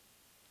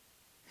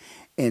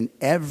in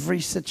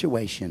every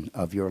situation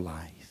of your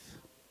life.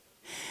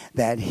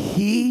 That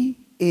he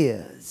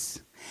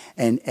is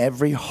in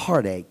every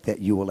heartache that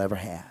you will ever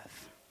have.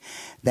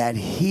 That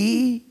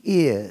he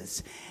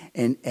is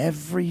in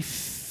every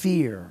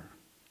fear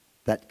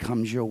that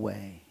comes your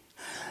way.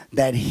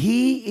 That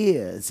he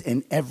is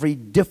in every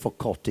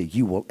difficulty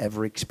you will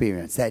ever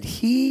experience. That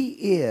he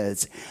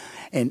is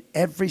in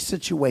every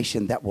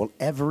situation that will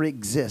ever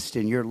exist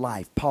in your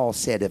life. Paul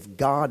said if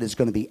God is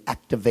going to be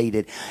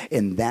activated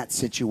in that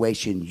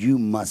situation, you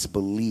must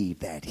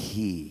believe that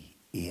he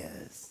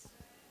is.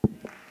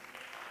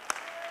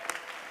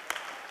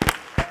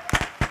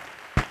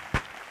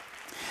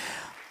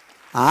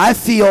 I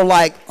feel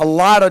like a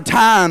lot of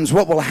times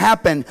what will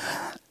happen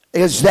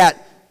is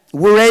that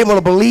we're able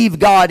to believe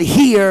God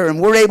here, and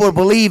we're able to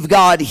believe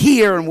God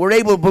here, and we're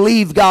able to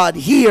believe God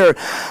here,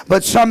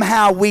 but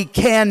somehow we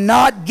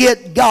cannot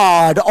get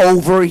God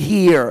over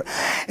here.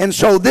 And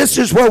so this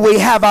is where we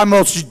have our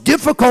most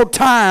difficult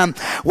time.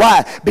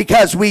 Why?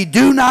 Because we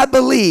do not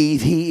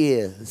believe he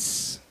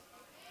is.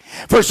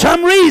 For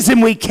some reason,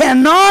 we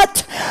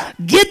cannot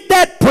get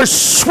that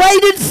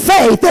persuaded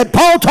faith that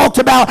Paul talks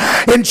about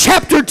in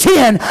chapter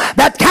 10,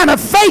 that kind of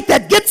faith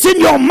that gets in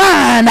your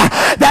mind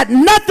that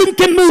nothing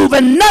can move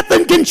and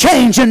nothing can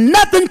change and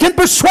nothing can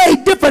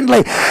persuade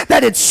differently,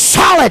 that it's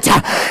solid,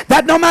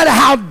 that no matter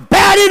how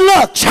bad it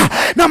looks,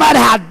 no matter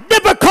how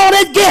difficult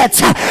it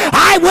gets,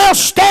 I will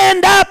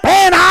stand up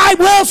and I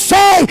will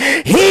say,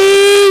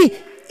 He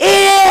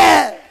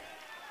is.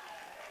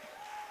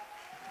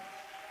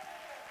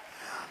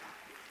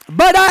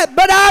 But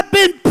I've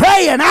been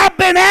praying, I've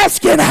been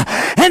asking,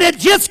 and it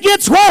just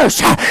gets worse.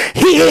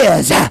 He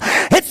is.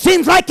 It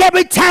seems like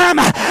every time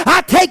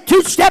I take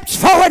 2 steps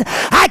forward,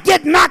 I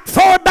get knocked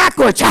forward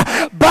backwards.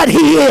 But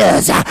He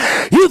is.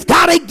 You've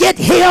got to get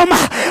Him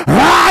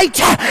right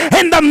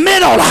in the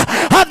middle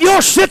of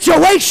your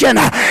situation.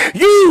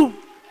 You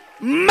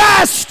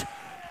must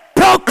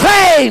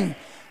proclaim,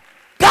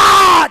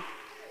 God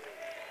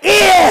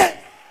is.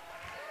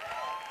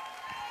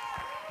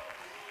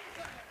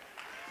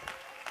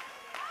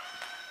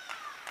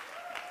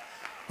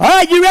 All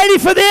right, you ready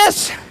for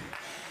this?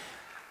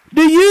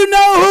 Do you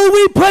know who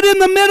we put in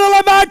the middle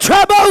of our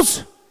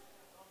troubles?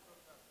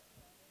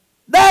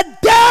 The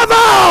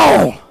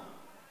devil.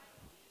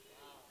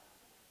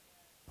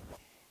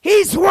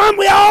 He's one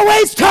we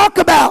always talk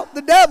about.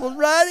 The devil's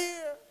right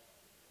here.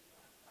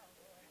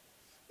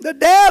 The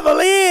devil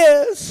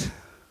is.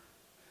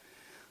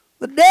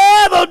 The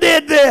devil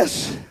did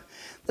this.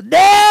 The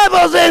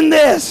devil's in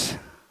this.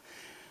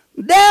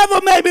 The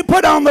devil maybe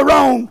put on the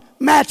wrong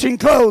matching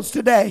clothes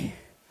today.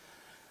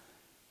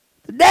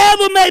 The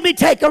devil made me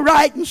take a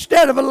right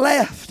instead of a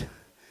left.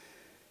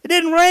 It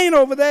didn't rain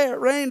over there, it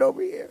rained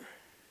over here.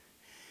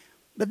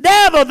 The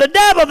devil, the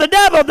devil, the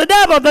devil, the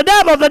devil, the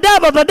devil, the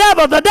devil, the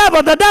devil, the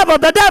devil, the devil,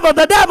 the devil,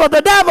 the devil,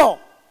 the devil.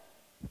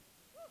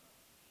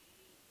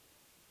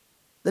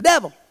 The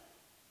devil.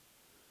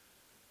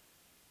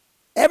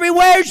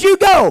 Everywhere you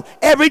go,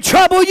 every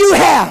trouble you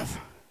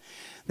have,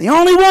 the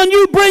only one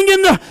you bring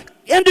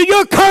into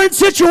your current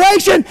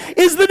situation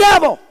is the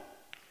devil.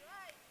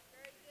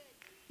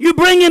 You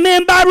bring him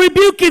in by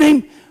rebuking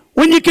him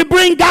when you can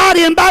bring God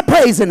in by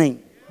praising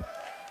him.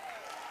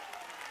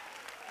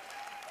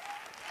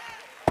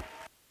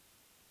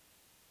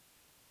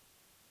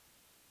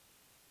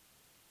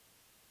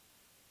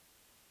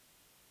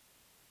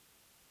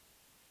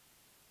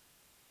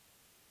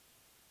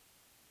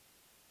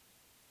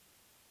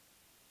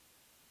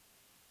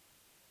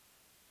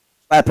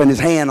 Slapping his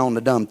hand on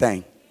the dumb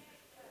thing.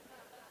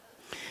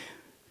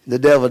 The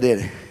devil did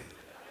it.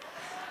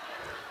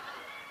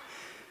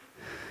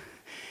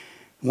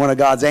 One of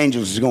God's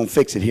angels is going to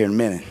fix it here in a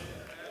minute.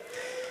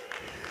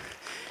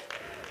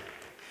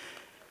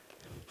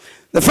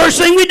 The first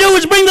thing we do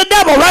is bring the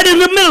devil right in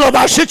the middle of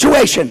our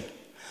situation.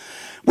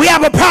 We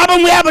have a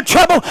problem, we have a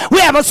trouble, we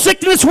have a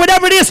sickness,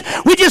 whatever it is,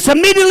 we just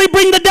immediately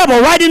bring the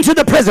devil right into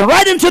the prison,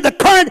 right into the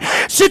current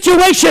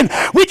situation.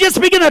 We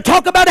just begin to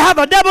talk about how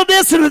the devil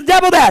this and the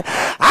devil that.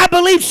 I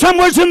believe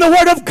somewhere in the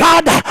Word of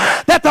God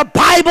that the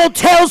Bible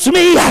tells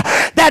me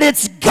that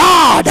it's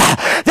God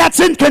that's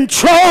in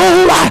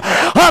control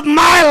of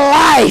my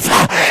life,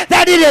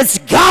 that it is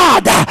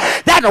God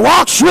that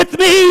walks with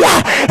me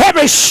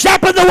every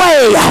step of the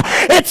way.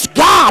 It's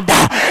God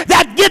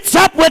that gets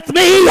up with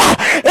me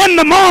in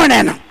the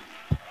morning.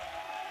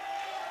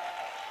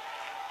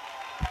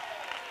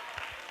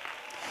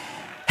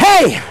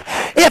 Hey,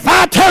 if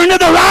I turn to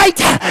the right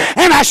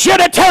and I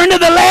should have turned to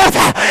the left,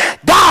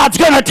 God's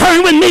going to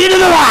turn with me to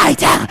the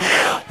right.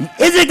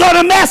 Is it going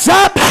to mess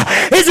up?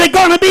 Is it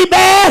going to be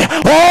bad?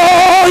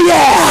 Oh,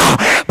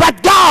 yeah.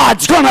 But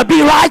God's going to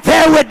be right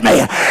there with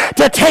me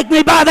to take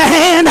me by the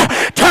hand,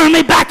 turn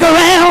me back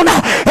around,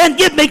 and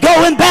get me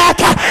going back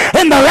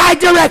in the right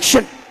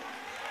direction.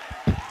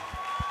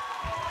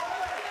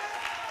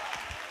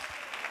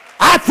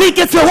 I think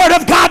it's the Word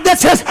of God that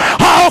says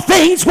all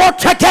things work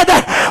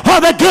together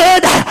for the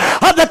good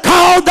of the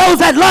called,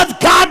 those that love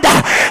God.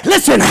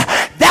 Listen,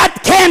 that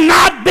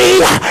cannot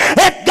be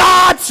if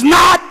God's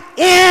not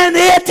in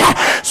it.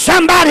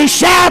 Somebody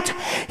shout,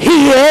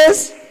 He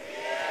is.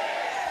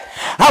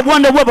 I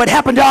wonder what would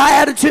happen to our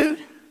attitude.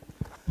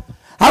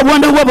 I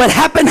wonder what would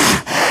happen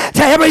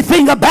to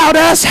everything about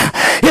us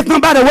if no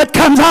matter what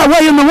comes our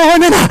way in the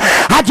morning,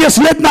 I just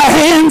lift my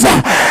hands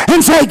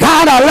and say,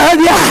 God, I love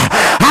you.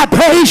 I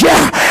praise you.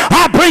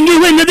 I bring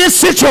you into this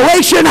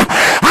situation.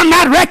 I'm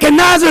not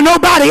recognizing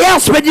nobody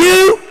else but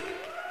you.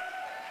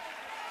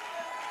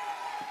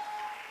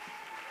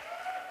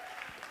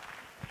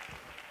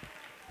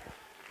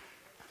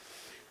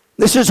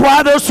 This is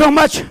why there's so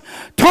much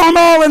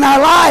turmoil in our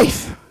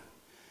life.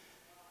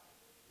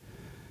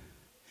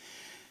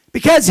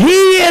 Because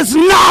He is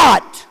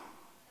not.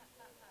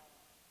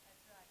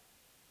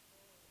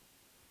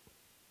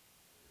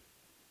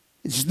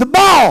 It's the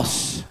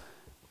boss.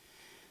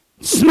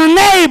 It's my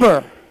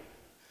neighbor.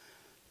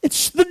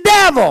 It's the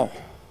devil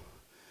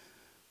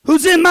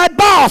who's in my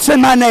boss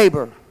and my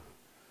neighbor.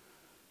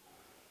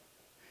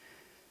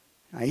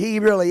 Now, he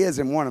really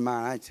isn't one of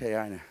mine, I tell you.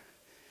 I know.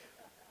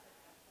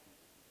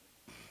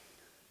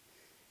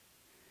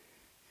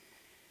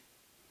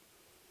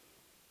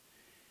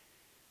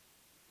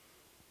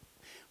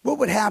 What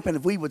would happen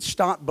if we would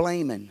stop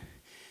blaming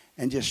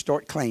and just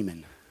start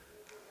claiming?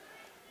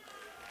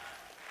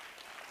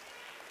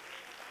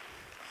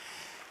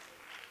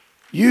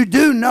 You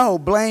do know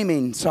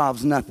blaming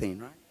solves nothing,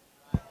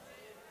 right?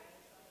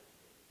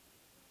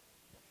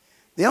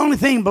 The only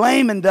thing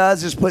blaming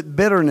does is put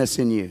bitterness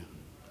in you,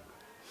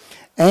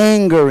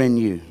 anger in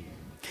you,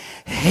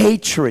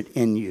 hatred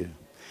in you.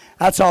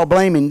 That's all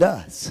blaming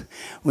does.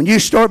 When you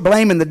start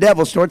blaming, the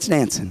devil starts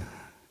dancing.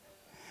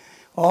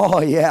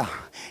 Oh, yeah.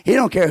 He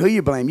don't care who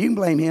you blame. You can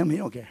blame him. He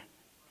don't care.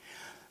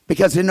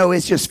 Because you know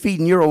it's just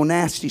feeding your old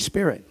nasty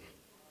spirit.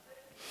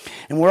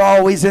 And we're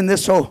always in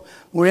this old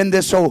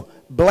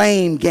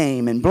blame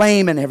game and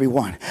blaming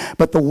everyone.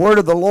 But the word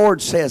of the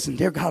Lord says, and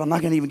dear God, I'm not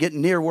going to even get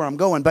near where I'm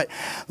going, but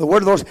the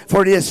word of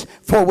the Lord,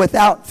 for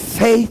without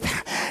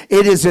faith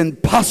it is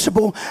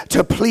impossible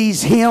to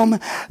please him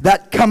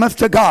that cometh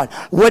to God.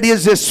 What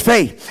is this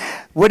faith?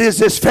 What is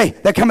this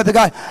faith that cometh to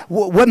God?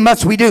 What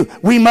must we do?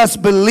 We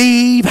must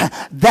believe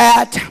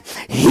that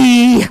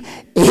he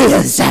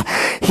is.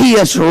 He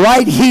is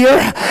right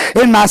here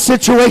in my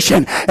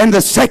situation. And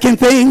the second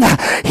thing,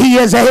 he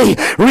is a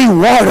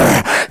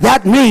rewarder.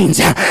 That means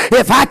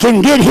if I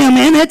can get him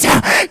in it,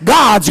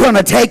 God's going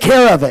to take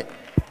care of it.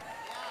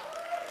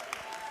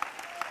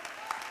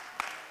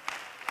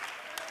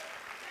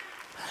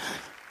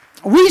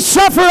 We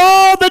suffer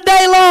all the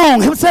day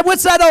long.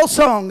 What's that old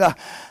song?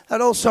 That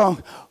old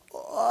song.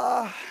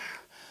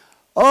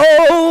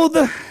 Oh,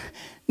 the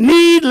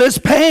needless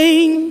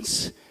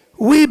pains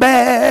we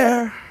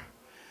bear,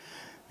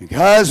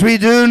 because we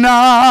do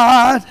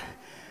not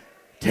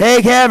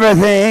take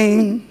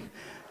everything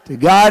to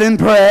God in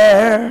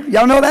prayer.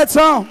 Y'all know that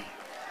song?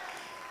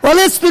 Well,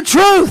 it's the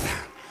truth.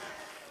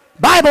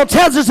 Bible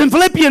tells us in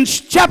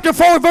Philippians chapter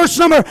 4, verse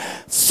number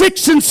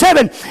 6 and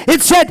 7,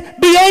 it said,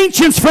 be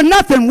anxious for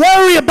nothing,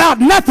 worry about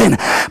nothing,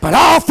 but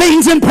all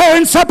things in prayer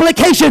and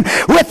supplication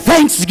with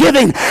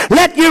thanksgiving.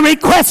 Let your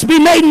requests be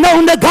made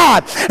known to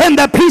God, and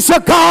the peace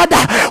of God,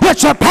 which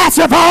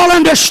surpasseth all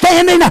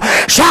understanding,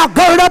 shall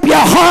gird up your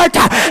heart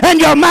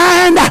and your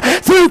mind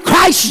through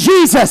Christ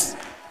Jesus.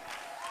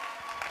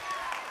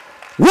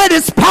 What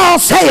is Paul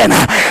saying?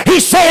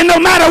 He's saying no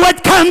matter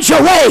what comes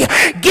your way,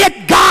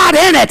 get God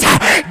in it.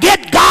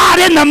 Get God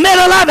in the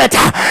middle of it.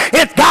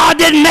 If God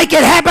didn't make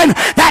it happen,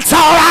 that's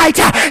all right.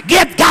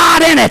 Get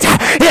God in it.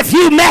 If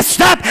you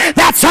messed up,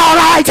 that's all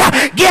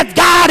right. Get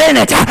God in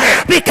it.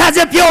 Because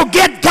if you'll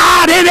get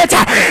God in it,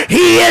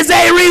 he is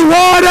a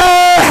rewarder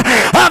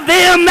of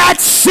them that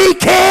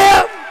seek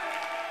him.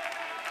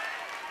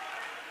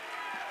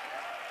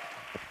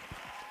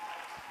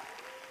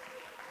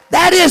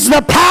 That is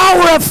the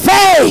power of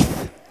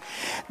faith.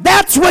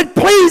 That's what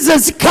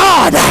pleases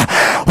God.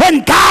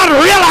 When God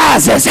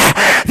realizes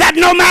that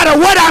no matter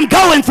what I'm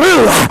going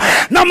through,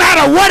 no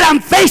matter what I'm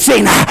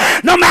facing,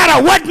 no matter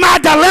what my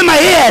dilemma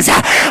is,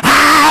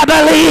 I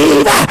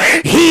believe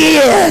he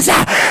is.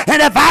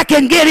 And if I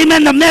can get him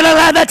in the middle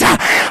of it,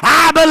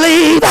 I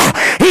believe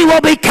he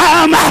will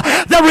become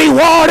the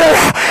rewarder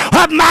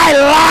of my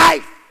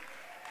life.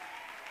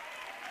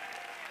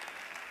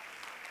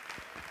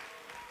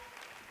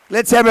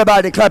 Let's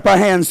everybody clap our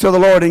hands to the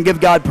Lord and give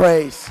God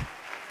praise.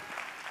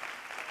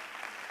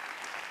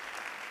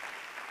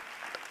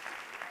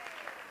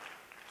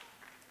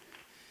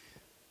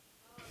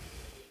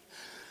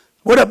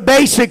 What a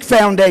basic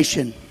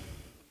foundation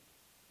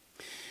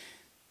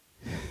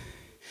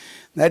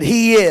that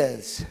he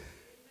is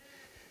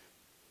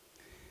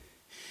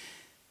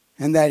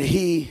and that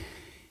he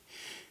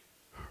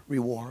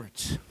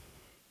rewards.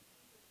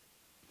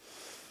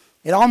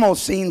 It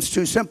almost seems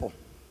too simple.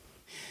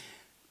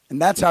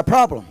 And that's our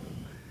problem.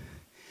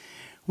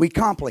 We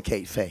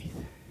complicate faith.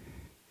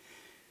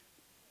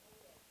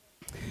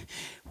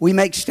 We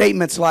make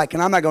statements like,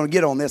 and I'm not going to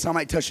get on this, I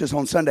might touch this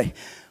on Sunday.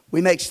 We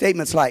make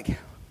statements like,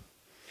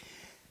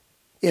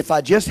 if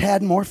I just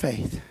had more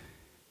faith.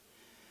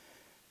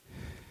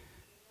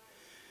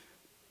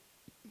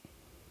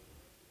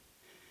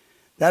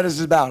 That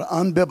is about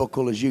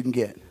unbiblical as you can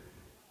get.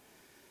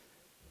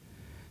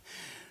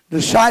 The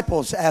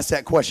disciples asked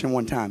that question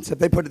one time. So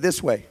they put it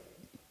this way.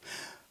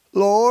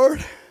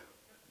 Lord,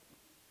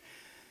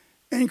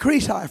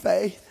 increase our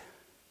faith.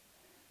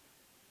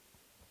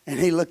 And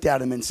he looked at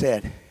him and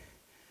said,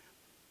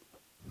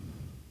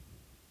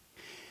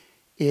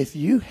 if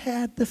you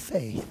had the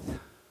faith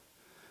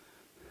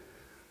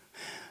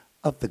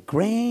of the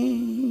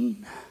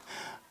grain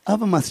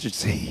of a mustard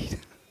seed,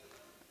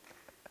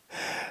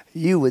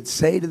 you would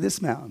say to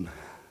this mountain,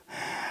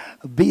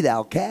 be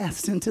thou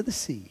cast into the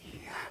sea,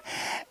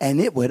 and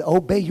it would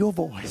obey your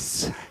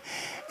voice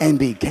and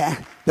be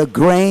the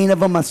grain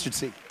of a mustard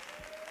seed.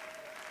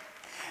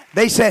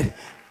 They said,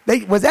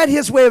 was that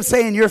his way of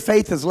saying your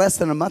faith is less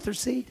than a mustard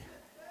seed?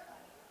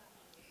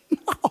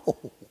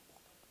 No.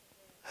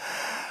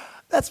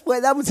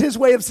 That was his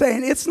way of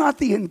saying it's not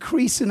the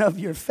increasing of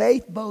your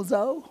faith,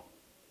 bozo.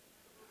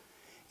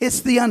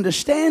 It's the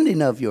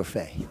understanding of your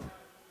faith.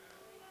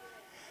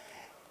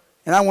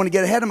 And I want to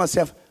get ahead of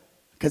myself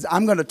because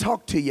I'm going to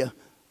talk to you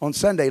on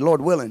Sunday,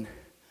 Lord willing,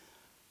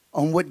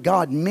 on what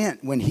God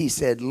meant when he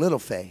said little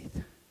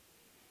faith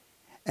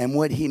and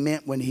what he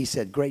meant when he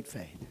said great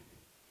faith.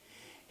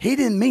 He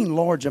didn't mean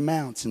large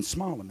amounts and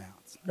small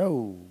amounts.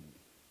 No,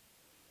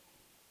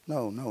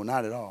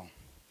 not at all.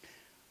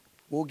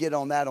 We'll get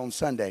on that on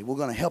Sunday. We're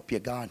going to help you,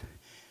 God.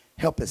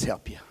 Help us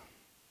help you.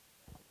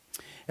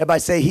 Everybody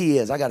say he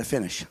is. I got to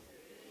finish.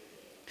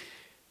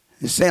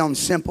 It sounds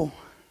simple.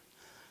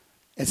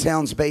 It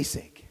sounds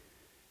basic.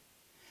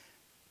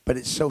 But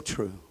it's so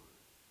true.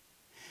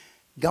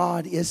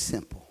 God is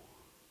simple.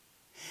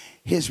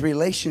 His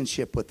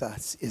relationship with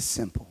us is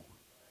simple.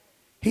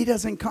 He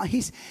doesn't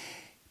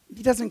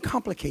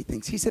complicate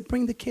things. He said,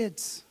 bring the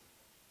kids.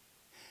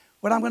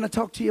 What I'm going to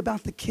talk to you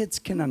about, the kids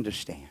can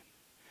understand.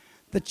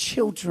 The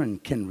children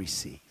can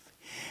receive.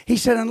 He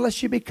said,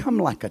 unless you become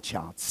like a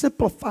child,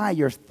 simplify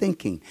your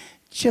thinking.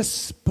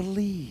 Just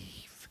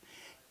believe.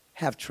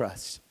 Have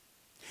trust.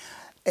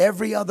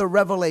 Every other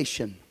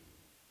revelation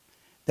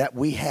that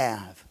we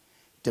have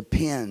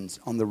depends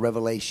on the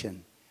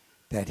revelation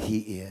that he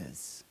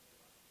is.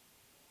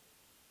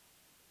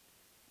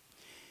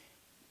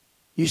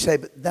 You say,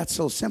 but that's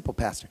so simple,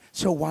 Pastor.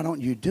 So why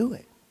don't you do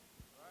it?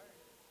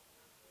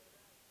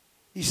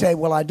 You say,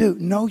 well, I do.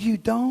 No, you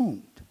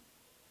don't.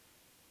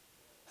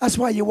 That's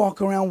why you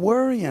walk around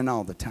worrying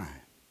all the time.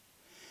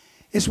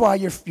 It's why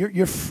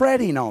you're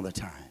fretting all the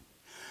time.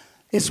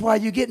 It's why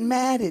you get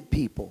mad at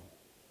people.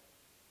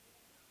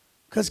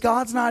 Because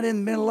God's not in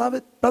the middle of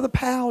it. Brother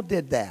Powell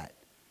did that.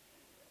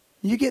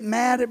 You get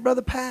mad at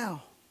Brother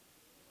Powell.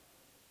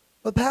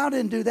 But Powell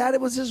didn't do that.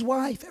 It was his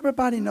wife.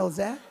 Everybody knows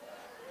that.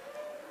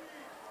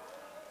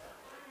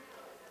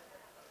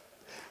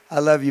 I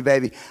love you,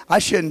 baby. I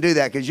shouldn't do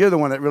that because you're the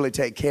one that really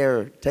takes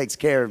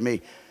care of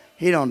me.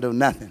 He don't do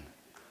nothing.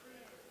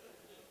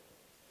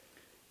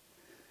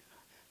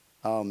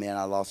 Oh, man,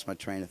 I lost my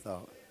train of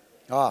thought.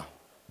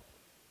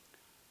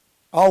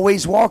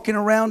 Always walking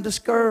around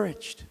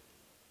discouraged.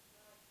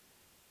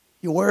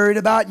 You're worried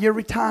about your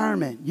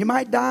retirement. You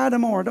might die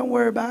tomorrow. Don't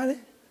worry about it.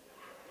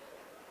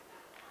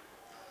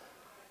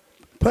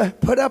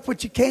 Put up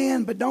what you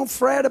can, but don't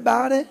fret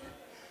about it.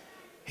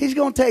 He's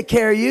going to take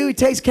care of you. He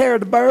takes care of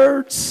the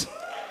birds.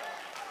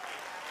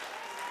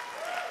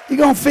 He's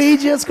going to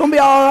feed you. It's going to be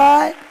all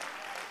right.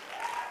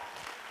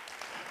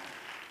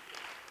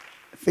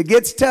 If it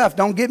gets tough,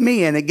 don't get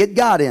me in it. Get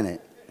God in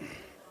it.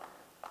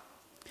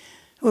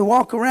 We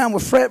walk around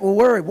with fret, we're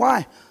worried.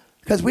 Why?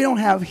 Because we don't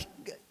have...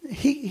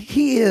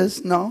 He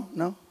is.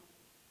 No.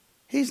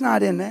 He's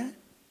not in that.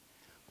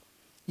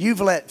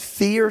 You've let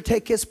fear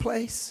take his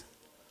place.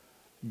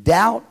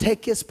 Doubt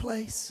take his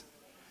place.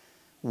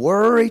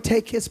 Worry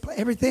take his place.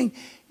 Everything.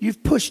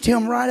 You've pushed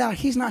him right out.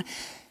 He's not.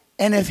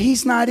 And if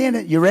he's not in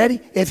it, you ready?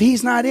 If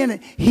he's not in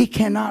it, he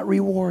cannot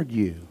reward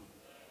you.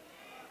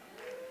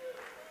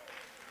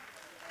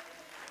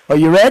 Are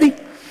you ready?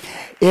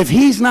 If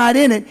he's not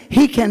in it,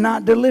 he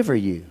cannot deliver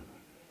you.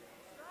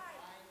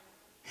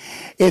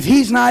 If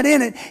he's not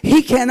in it,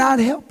 he cannot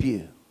help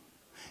you.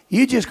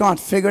 You're just going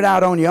to figure it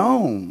out on your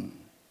own.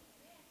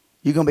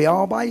 You're going to be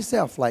all by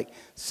yourself like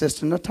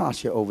Sister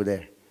Natasha over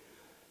there.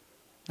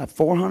 Got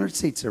 400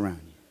 seats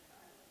around you.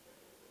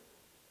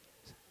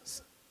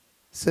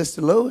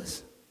 Sister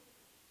Lewis,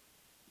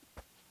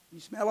 you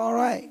smell all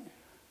right.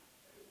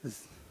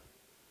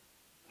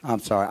 I'm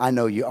sorry. I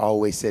know you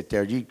always sit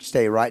there. You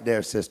stay right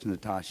there, Sister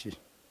Natasha.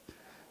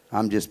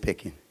 I'm just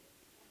picking.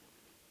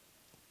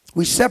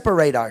 We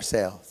separate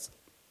ourselves.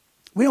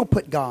 We don't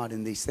put God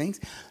in these things.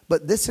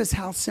 But this is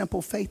how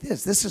simple faith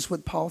is. This is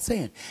what Paul's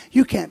saying.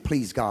 You can't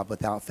please God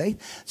without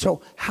faith.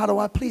 So how do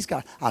I please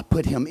God? I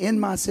put him in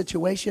my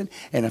situation.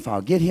 And if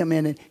I'll get him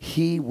in it,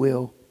 he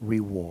will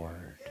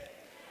reward.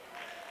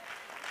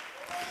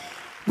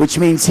 Which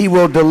means he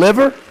will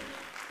deliver,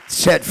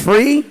 set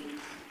free,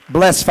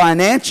 bless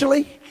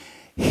financially,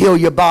 heal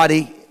your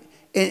body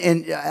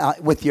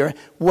with your,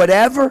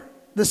 whatever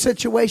the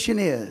situation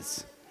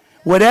is,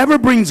 whatever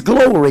brings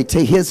glory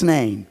to his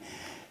name,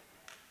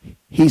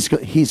 he's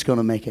going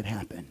to make it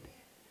happen.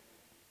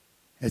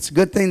 It's a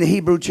good thing the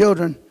Hebrew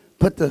children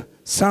put the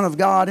Son of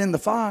God in the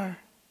fire.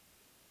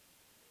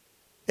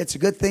 It's a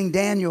good thing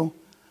Daniel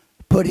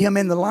put him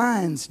in the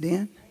lion's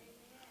den.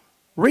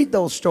 Read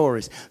those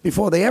stories.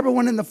 Before they ever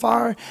went in the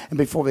fire and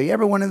before they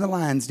ever went in the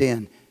lion's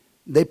den,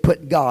 they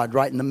put God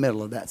right in the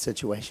middle of that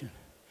situation.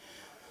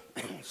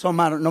 So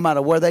no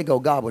matter where they go,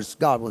 God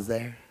was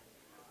there.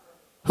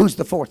 Who's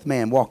the fourth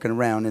man walking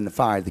around in the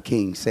fire, the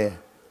king said.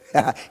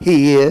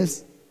 He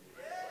is.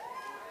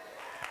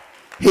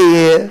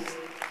 He is.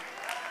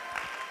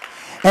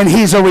 And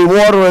he's a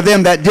rewarder of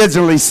them that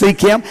diligently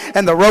seek him.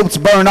 And the ropes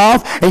burn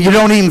off. And you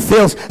don't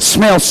even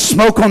smell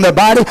smoke on their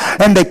body.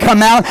 And they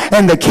come out.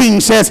 And the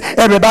king says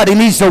everybody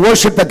needs to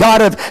worship the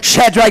God of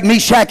Shadrach,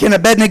 Meshach, and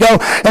Abednego.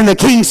 And the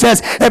king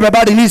says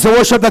everybody needs to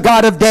worship the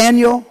God of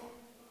Daniel.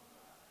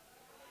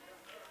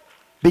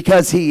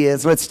 Because he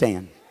is. Let's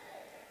stand.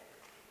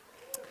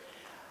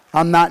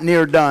 I'm not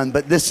near done,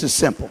 but this is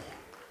simple.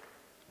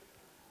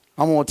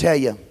 I'm going to tell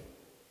you.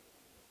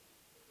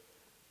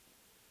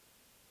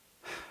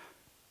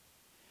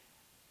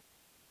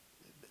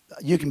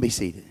 You can be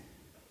seated.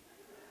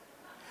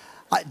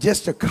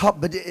 Just a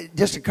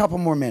couple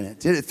more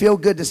minutes. Did it feel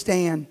good to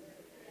stand?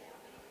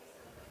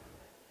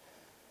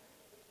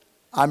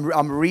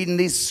 I'm reading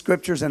these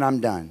scriptures and I'm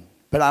done.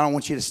 But I don't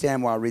want you to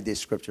stand while I read these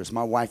scriptures.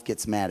 My wife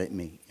gets mad at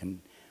me. And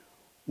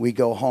we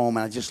go home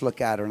and I just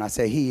look at her and I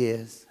say, He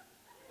is.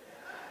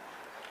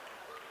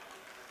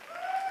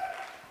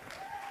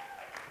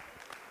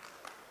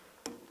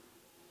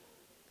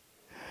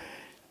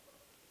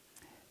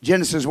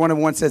 Genesis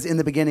 1:1 says, in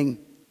the beginning,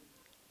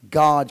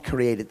 God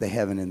created the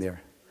heaven and the earth.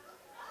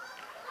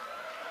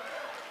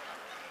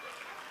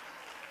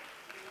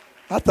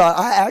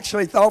 I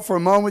actually thought for a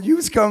moment you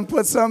was going to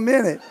put something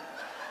in it.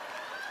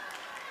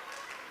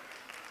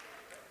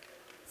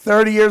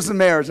 30 years of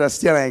marriage, I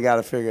still ain't got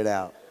to figure it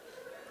out.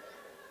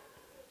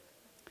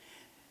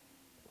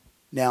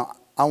 Now,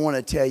 I want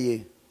to tell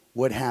you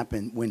what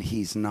happened when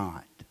He's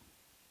not.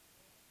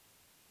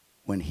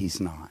 When He's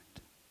not.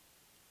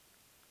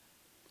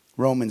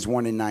 Romans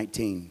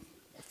 1:19.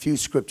 A few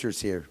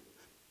scriptures here.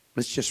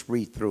 Let's just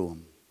read through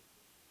them.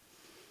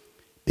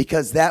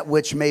 Because that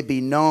which may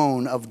be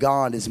known of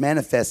God is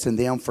manifest in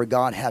them, for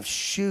God hath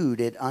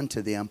shewed it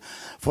unto them.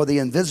 For the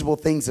invisible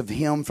things of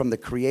Him from the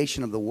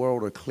creation of the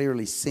world are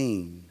clearly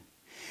seen,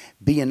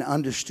 being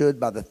understood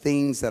by the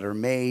things that are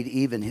made,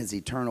 even His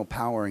eternal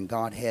power and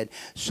Godhead,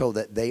 so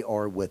that they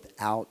are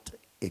without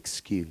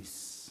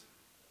excuse.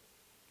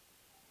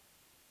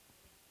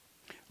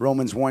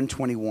 Romans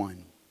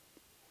 1:21.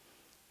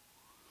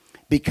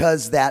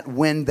 Because that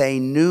when they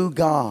knew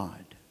God,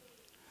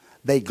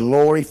 they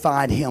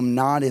glorified Him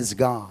not as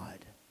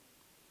God,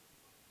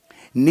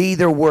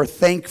 neither were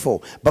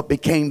thankful, but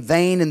became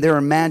vain in their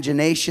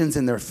imaginations,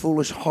 and their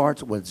foolish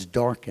hearts was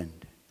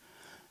darkened.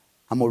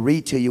 I'm going to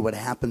read to you what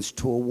happens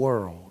to a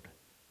world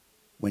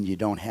when you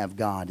don't have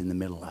God in the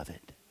middle of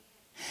it.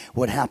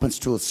 What happens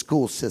to a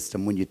school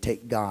system when you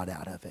take God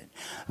out of it.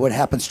 What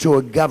happens to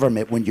a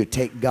government when you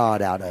take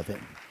God out of it.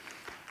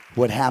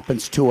 What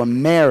happens to a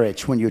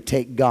marriage when you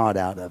take God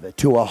out of it.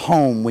 To a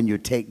home when you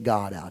take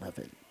God out of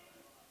it.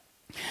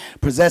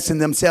 Possessing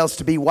themselves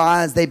to be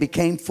wise, they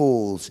became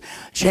fools.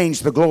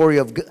 Changed the glory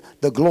of the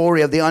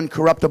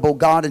uncorruptible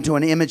God into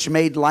an image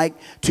made like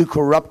to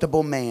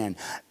corruptible man,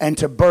 and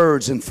to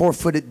birds and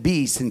four-footed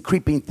beasts and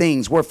creeping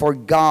things. Wherefore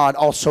God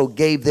also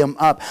gave them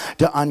up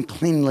to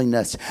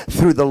uncleanliness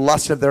through the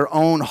lust of their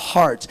own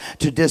hearts,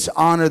 to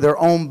dishonor their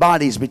own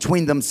bodies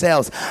between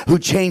themselves, who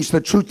changed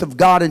the truth of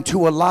God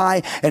into a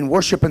lie, and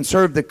worship and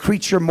serve the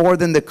creature more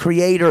than the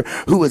Creator,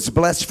 who is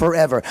blessed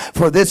forever.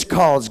 For this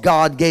cause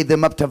God gave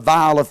them up to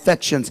vile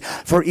affections,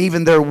 for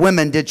even their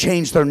women did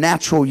change their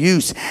natural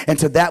use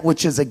into that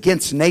which is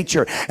against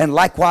nature. And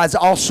likewise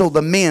also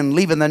the men,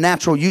 leaving the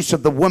natural use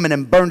of the woman,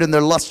 and burned in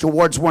their lust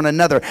towards one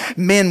another,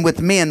 men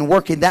with men,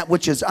 working that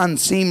which is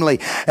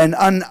unseemly, and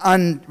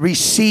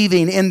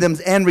receiving in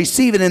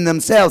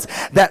themselves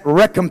that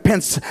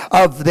recompense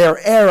of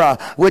their error,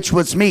 which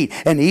was meet.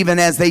 And even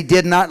as they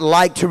did not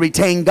like to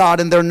retain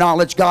God in their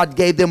knowledge, God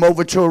gave them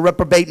over to a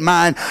reprobate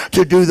mind,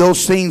 to do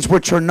those things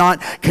which are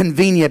not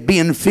convenient,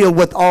 being filled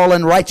with all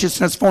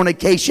unrighteousness,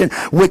 fornication,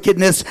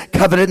 wickedness,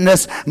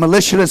 covetousness,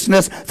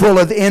 maliciousness, full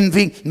of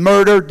envy,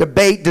 murder,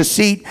 debate,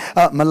 deceit,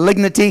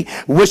 malignity,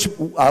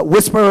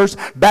 whisperers,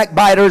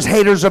 backbiters,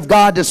 haters of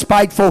God,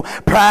 despiteful,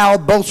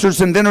 proud,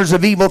 boasters, inventors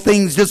of evil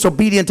things,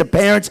 disobedient to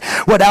parents,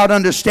 without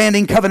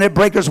understanding, covenant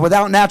breakers,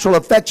 without natural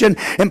affection,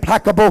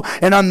 implacable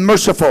and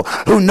unmerciful,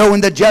 who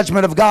knowing the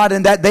judgment of God,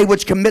 and that they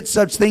which commit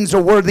such things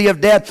are worthy of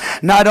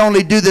death, not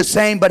only do the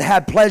same, but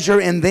have pleasure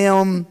in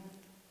them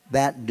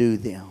that do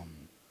them.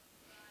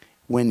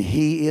 When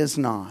He is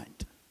not,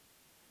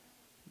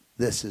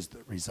 this is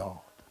the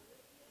result.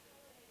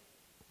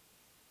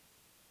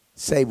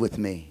 Say with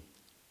me,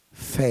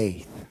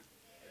 faith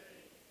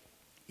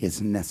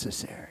is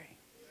necessary.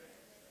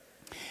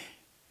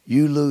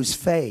 You lose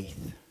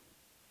faith,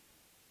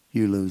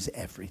 you lose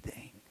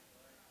everything.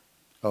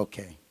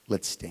 Okay,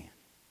 let's stand.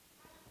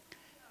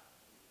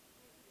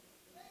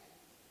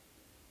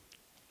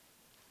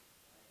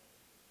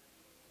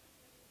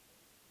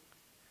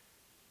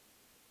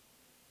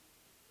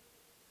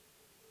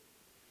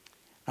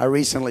 I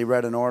recently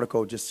read an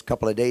article just a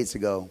couple of days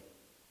ago.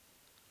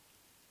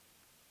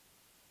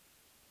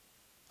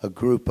 A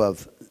group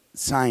of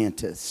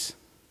scientists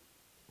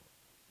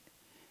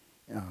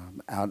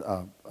out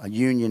of a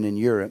union in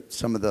Europe,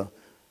 some of the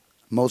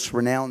most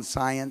renowned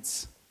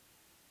science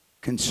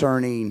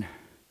concerning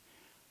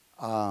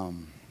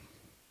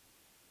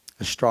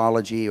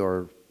astrology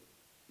or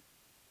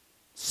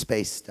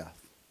space stuff.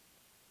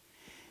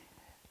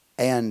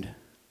 And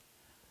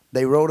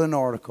they wrote an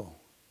article.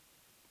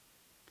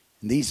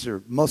 And these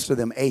are, most of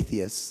them,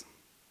 atheists.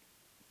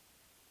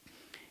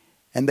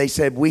 And they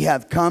said, we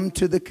have come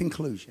to the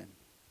conclusion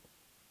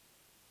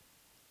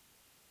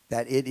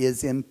that it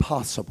is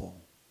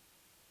impossible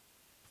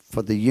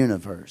for the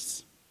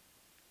universe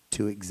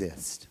to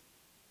exist.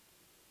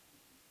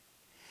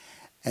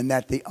 And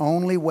that the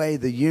only way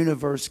the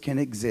universe can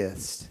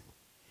exist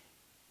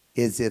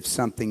is if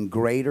something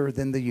greater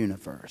than the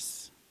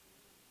universe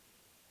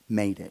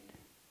made it.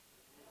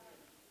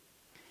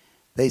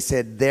 They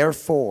said,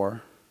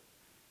 therefore,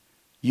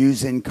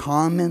 using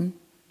common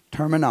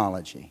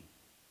terminology,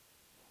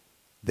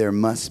 there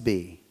must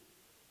be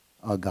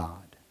a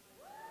God.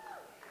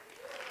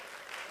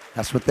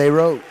 That's what they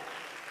wrote.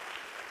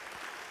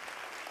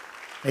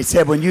 They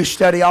said, when you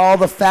study all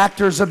the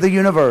factors of the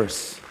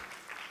universe,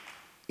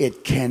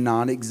 it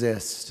cannot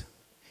exist.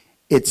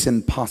 It's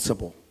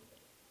impossible.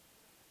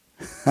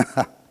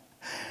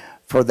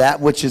 For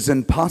that which is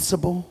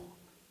impossible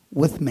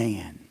with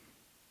man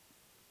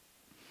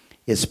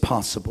is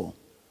possible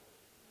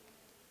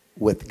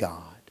with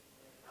God.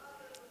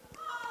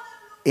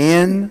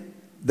 In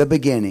the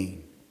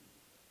beginning,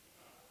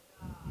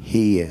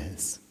 He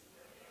is.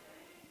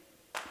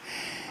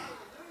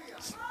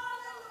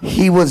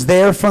 He was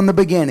there from the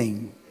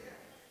beginning.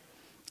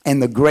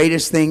 And the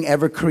greatest thing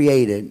ever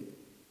created,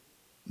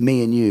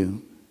 me and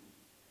you,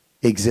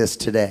 exists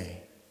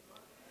today.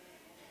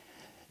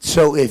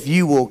 So if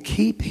you will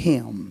keep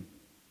Him,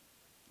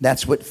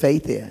 that's what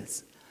faith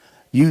is.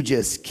 You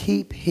just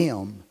keep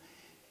Him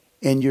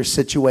in your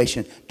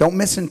situation. Don't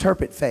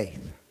misinterpret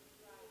faith.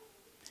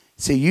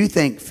 See, you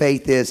think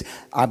faith is,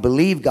 I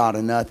believe God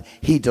enough,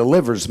 He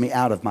delivers me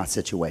out of my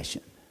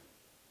situation.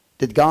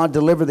 Did God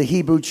deliver the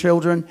Hebrew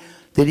children?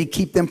 Did He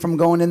keep them from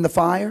going in the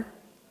fire?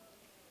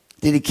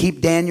 Did He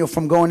keep Daniel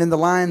from going in the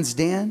lion's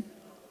den?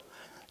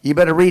 You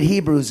better read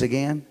Hebrews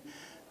again.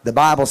 The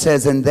Bible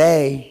says, and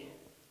they,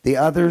 the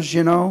others,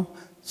 you know,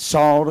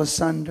 sawed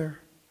asunder,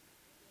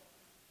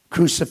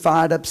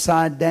 crucified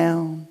upside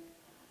down,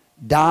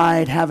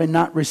 died having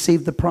not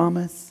received the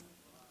promise.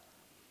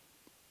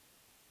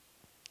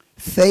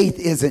 Faith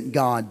isn't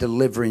God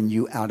delivering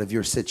you out of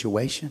your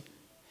situation.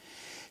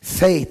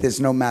 Faith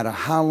is no matter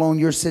how long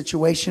your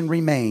situation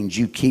remains,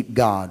 you keep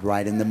God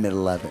right in the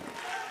middle of it.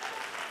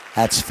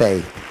 That's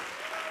faith.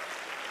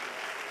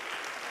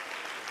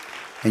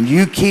 And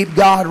you keep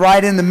God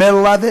right in the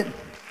middle of it,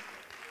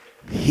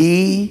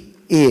 He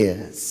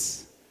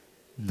is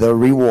the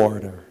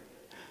rewarder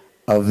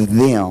of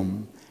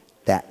them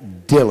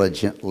that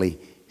diligently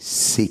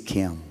seek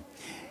Him.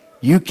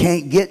 You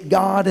can't get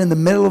God in the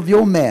middle of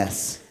your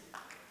mess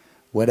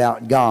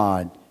without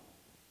God.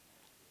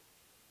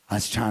 I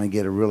was trying to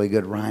get a really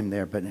good rhyme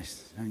there, but it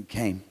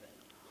came.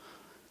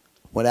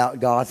 Without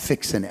God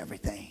fixing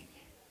everything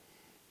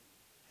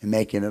and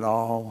making it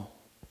all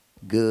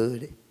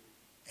good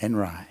and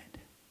right.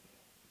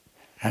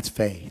 That's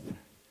faith.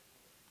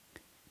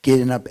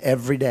 Getting up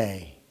every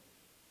day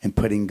and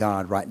putting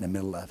God right in the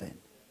middle of it.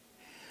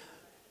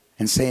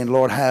 And saying,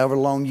 Lord, however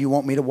long you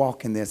want me to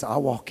walk in this,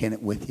 I'll walk in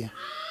it with you.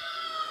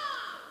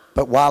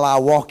 But while I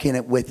walk in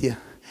it with you,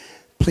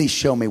 please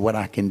show me what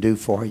I can do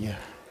for you.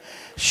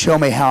 Show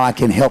me how I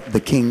can help the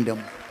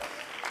kingdom.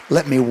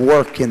 Let me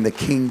work in the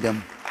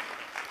kingdom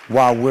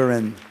while we're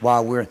in.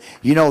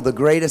 You know, the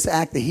greatest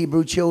act the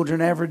Hebrew children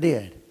ever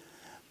did.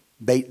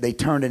 They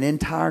turned an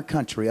entire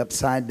country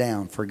upside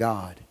down for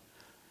God.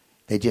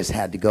 They just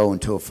had to go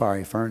into a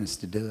fiery furnace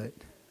to do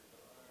it.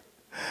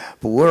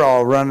 But we're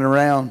all running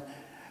around.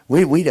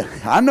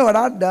 I know what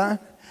I'd done.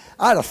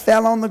 I'd have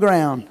fell on the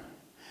ground.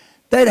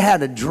 They'd had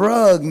to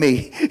drug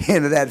me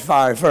into that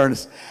fiery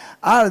furnace.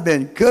 I'd have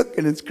been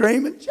cooking and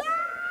screaming.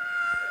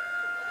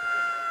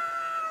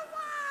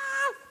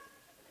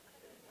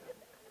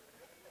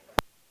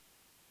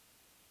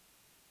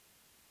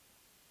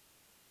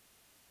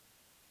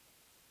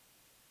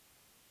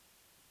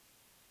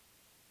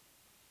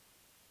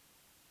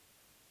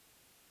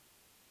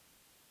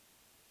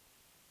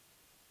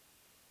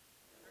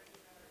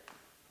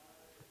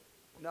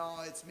 No,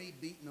 it's me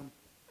beating them.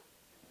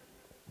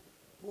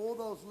 Pull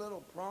those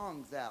little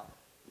prongs out.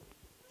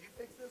 Did you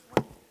fix this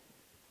one?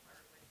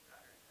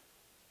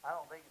 I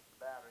don't think it's the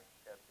battery.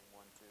 Testing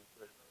 1, 2,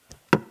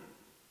 3.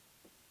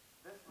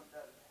 This one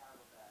doesn't have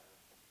a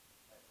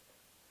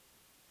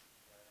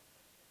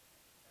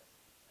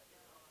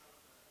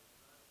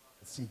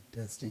battery.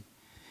 Testing.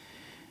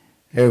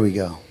 There we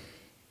go.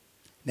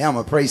 Now I'm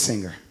a praise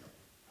singer.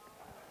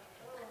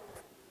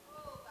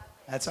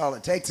 That's all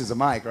it takes is a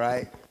mic,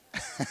 right?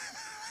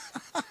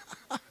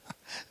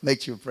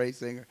 Makes you a praise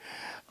singer.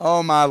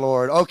 Oh, my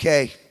Lord.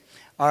 Okay.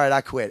 All right, I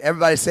quit.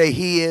 Everybody say,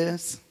 He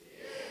is.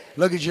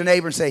 Look at your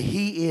neighbor and say,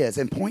 He is.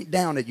 And point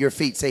down at your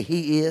feet. Say,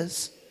 He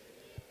is.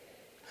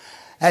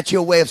 That's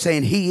your way of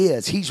saying He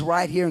is. He's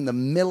right here in the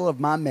middle of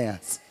my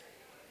mess.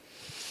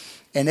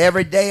 And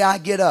every day I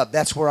get up,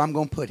 that's where I'm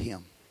going to put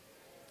Him.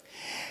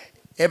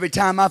 Every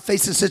time I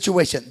face a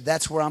situation,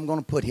 that's where I'm going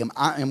to put Him.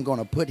 I am going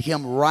to put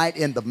Him right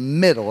in the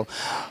middle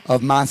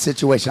of my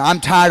situation.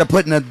 I'm tired of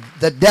putting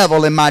the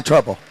devil in my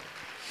trouble.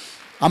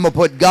 I'm going to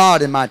put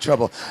God in my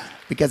trouble.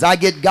 Because I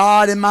get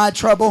God in my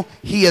trouble,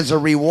 He is a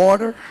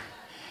rewarder.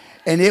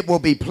 And it will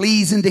be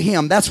pleasing to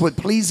Him. That's what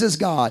pleases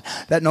God.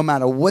 That no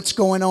matter what's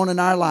going on in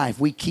our life,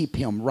 we keep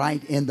Him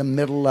right in the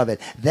middle of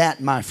it. That,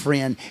 my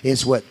friend,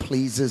 is what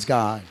pleases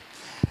God.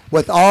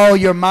 With all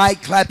your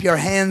might, clap your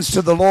hands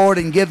to the Lord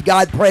and give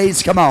God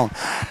praise. Come on.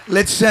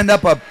 Let's send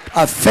up a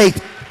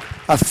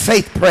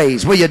faith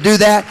praise. Will you do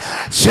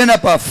that? Send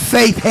up a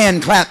faith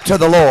hand clap to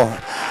the Lord.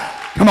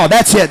 Come on,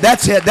 that's it,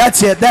 that's it,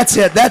 that's it, that's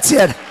it, that's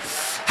it.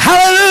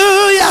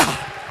 Hallelujah!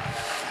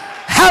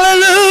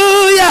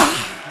 Hallelujah!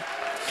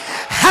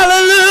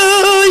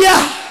 Hallelujah!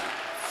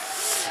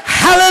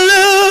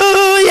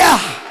 Hallelujah!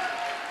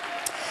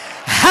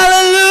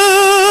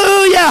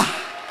 Hallelujah!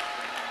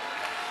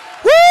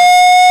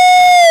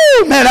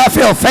 Woo! Man, I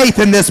feel faith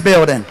in this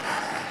building.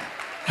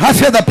 I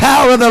feel the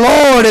power of the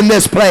Lord in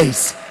this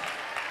place.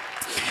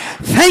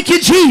 Thank you,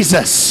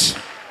 Jesus.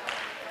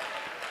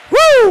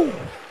 Woo!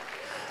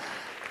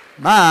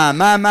 My.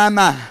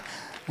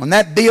 When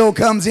that bill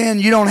comes in,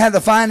 you don't have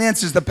the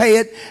finances to pay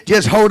it,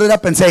 just hold it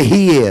up and say,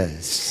 He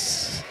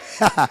is.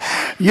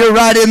 You're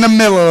right in the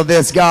middle of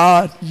this,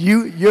 God.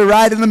 You're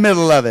right in the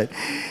middle of it.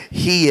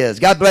 He is.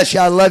 God bless you.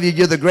 I love you.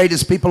 You're the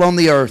greatest people on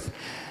the earth.